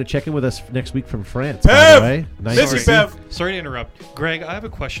that he's going to check in with us next week from France. by Pev! the way. Nice Miss to you, see. Pev. Sorry to interrupt. Greg, I have a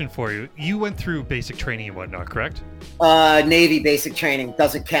question for you. You went through basic training and whatnot, correct? Navy basic training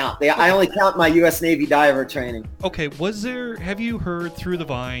doesn't count. I only count my U.S. Navy diver training. Okay, have you heard through the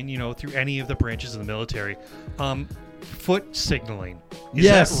Vine, through any of the branches of the military, foot signaling? Is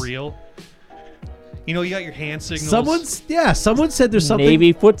Yes. that real? You know, you got your hand signals. Someone said there's something.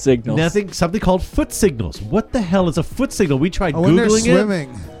 Navy foot signals. Something called foot signals. What the hell is a foot signal? We tried when they're Googling it.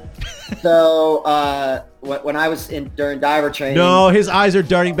 swimming. So when I was during diver training. No, his eyes are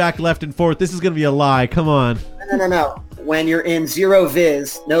darting back left and forth. This is going to be a lie. Come on. No. When you're in zero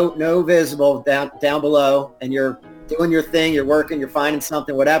viz, no visible down below, and you're doing your thing, you're working, you're finding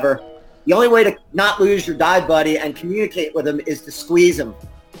something, whatever. The only way to not lose your dive buddy and communicate with him is to squeeze him.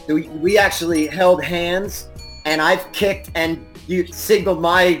 So we actually held hands, and I've kicked and you signaled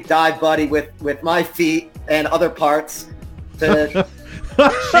my dive buddy with my feet and other parts to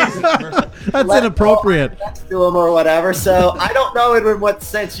That's inappropriate. Next to him or whatever. So I don't know in what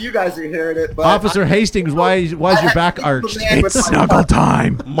sense you guys are hearing it, but Officer Hastings, why is your back arched? It's snuggle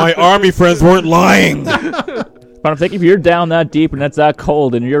time. My army friends weren't lying. But I'm thinking if you're down that deep and it's that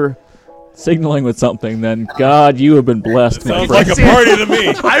cold and you're signaling with something, then God, you have been blessed, my Sounds friend. like a party to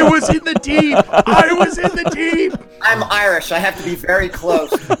me. I was in the deep. I'm Irish. I have to be very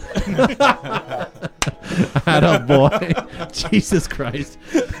close. Atta boy. Jesus Christ.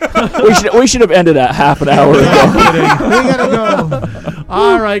 we should have ended at half an hour ago. We gotta go.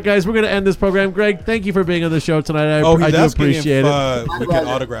 All right, guys, we're going to end this program. Greg, thank you for being on the show tonight. I He's do asking appreciate if, it. we can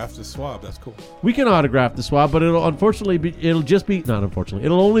autograph the swab. That's cool. We can autograph the swab, but it'll only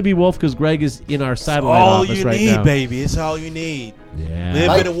be Wolf because Greg is in our satellite all office you right need, now. baby. It's all you need. Yeah. Live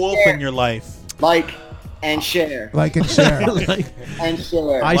Like in a wolf share. in your life. Like and share. Like and share. And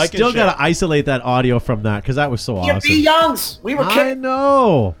share. I Like and still share. got to isolate that audio from that because that was so Yeah, awesome. B. Youngs. We were I kidding.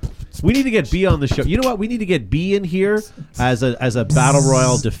 know. We need to get B on the show. You know what? We need to get B in here as a battle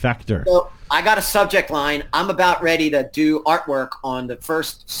royale defector. So I got a subject line. I'm about ready to do artwork on the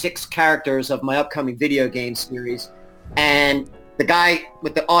first 6 characters of my upcoming video game series. And the guy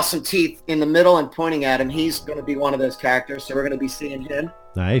with the awesome teeth in the middle and pointing at him, he's going to be one of those characters. So we're going to be seeing him.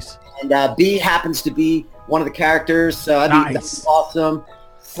 Nice. And B happens to be one of the characters. So that'd be awesome.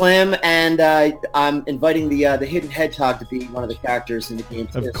 Slim, and I'm inviting the Hidden Hedgehog to be one of the characters in the game.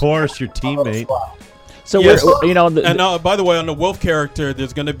 Of course, your teammate. So Yes. we're, you know, And by the way, on the wolf character,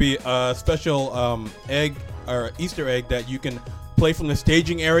 there's going to be a special egg or Easter egg that you can play from the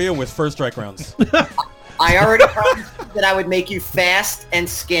staging area with first strike rounds. I already promised that I would make you fast and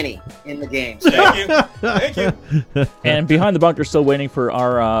skinny in the game. So Thank you. Thank you. and Behind the Bunker still waiting for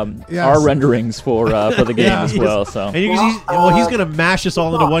our renderings for the game as well. So And he's going to mash us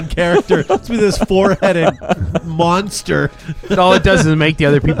all into one character. It's be this 4-headed monster. And all it does is make the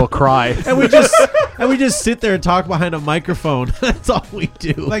other people cry. And we just sit there and talk behind a microphone. That's all we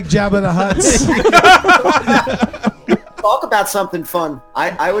do. Like Jabba the Hutt. talk about something fun.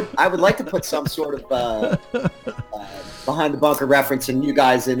 I would like to put some sort of Behind the Bunker reference and you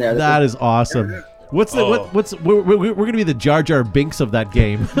guys in there. That is awesome. What's the we're going to be the Jar Jar Binks of that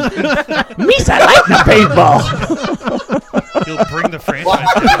game. Misa like the paintball. You'll bring the franchise.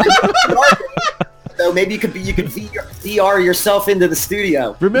 So maybe you could VR yourself into the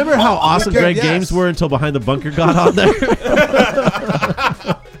studio. Remember how awesome Greg games were until Behind the Bunker got on there?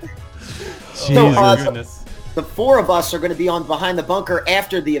 Jesus. Goodness. The 4 of us are going to be on Behind the Bunker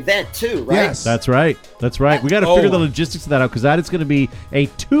after the event too, right? Yes. That's right. That's right. We got to figure the logistics of that out because that is going to be a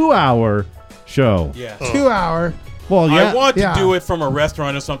 2-hour show. Yeah. 2 hour. Well, yeah. I want to Yeah. do it from a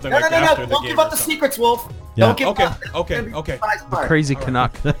restaurant or something No, like no, after no. the Don't game. give up or the something. secrets, Wolf. Yeah. Don't give Okay, up. okay. Crazy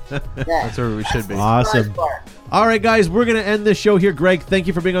Canuck. Yeah. That's where we should be. Awesome. All right, guys, we're going to end this show here. Greg, thank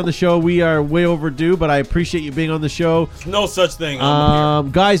you for being on the show. We are way overdue, but I appreciate you being on the show. No such thing. I'm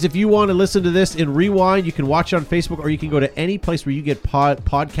here. Guys, if you want to listen to this in rewind, you can watch it on Facebook, or you can go to any place where you get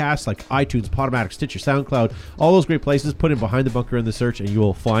podcasts like iTunes, Podomatic, Stitcher, SoundCloud, all those great places. Put in Behind the Bunker in the search, and you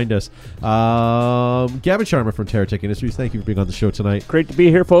will find us. Gavin Sharma from TerraTech Industries, thank you for being on the show tonight. Great to be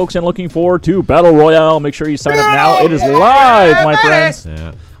here, folks, and looking forward to Battle Royale. Make sure you sign up now. It is live, my friends.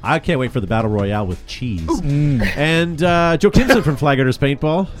 Yeah. I can't wait for the Battle Royale with cheese. And Joe Kimson from Flag Hunters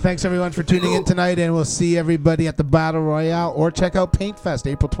Paintball. Thanks, everyone, for tuning in tonight, and we'll see everybody at the Battle Royale, or check out Paint Fest,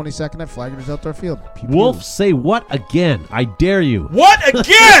 April 22nd at Flag Hunters Outdoor Field. Pew, pew. Wolf, say what again? I dare you. What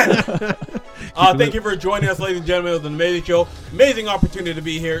again? Thank you for joining us, ladies and gentlemen. It was an amazing show. Amazing opportunity to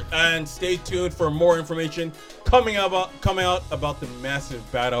be here. And stay tuned for more information coming out about the massive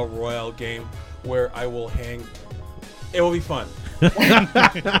Battle Royale game where I will hang. It will be fun.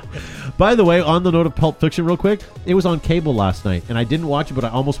 By the way, on the note of Pulp Fiction real quick, it was on cable last night, and I didn't watch it, but I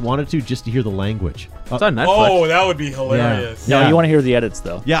almost wanted to just to hear the language. It's on Netflix. Oh, that would be hilarious. No, Yeah. you want to hear the edits,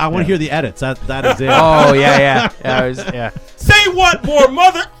 though. Yeah, I want to hear the edits. That is it. Oh, yeah. Say what more,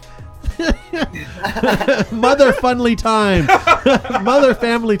 mother? Mother funly time. Mother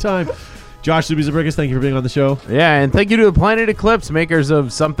family time. Josh Zubizabrickus, thank you for being on the show. Yeah, and thank you to the Planet Eclipse, makers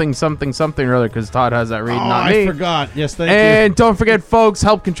of something or other, because Todd has that reading, not me. I forgot. Yes, thank you. And don't forget, folks,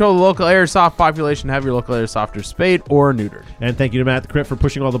 help control the local airsoft population. Have your local airsofters spayed or neutered. And thank you to Matt the Crit for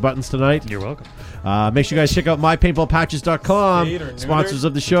pushing all the buttons tonight. You're welcome. Make sure you guys check out mypaintballpatches.com, Spayed or neutered? sponsors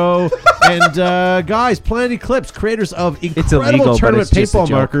of the show. And guys, Planet Eclipse, creators of incredible illegal, but tournament it's just a paintball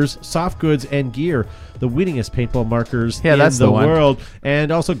joke. markers, soft goods, and gear. The winningest paintball markers Yeah, in that's the the one. world.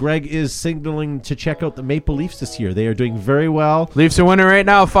 And also, Greg is signaling to check out the Maple Leafs this year. They are doing very well. Leafs are winning right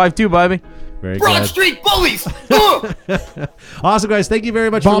now, 5-2, baby. Very Broad good. Street Bullies! Awesome, guys. Thank you very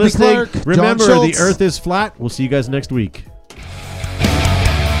much Bobby for listening. Clark, John Remember, the Schultz. earth is flat. We'll see you guys next week.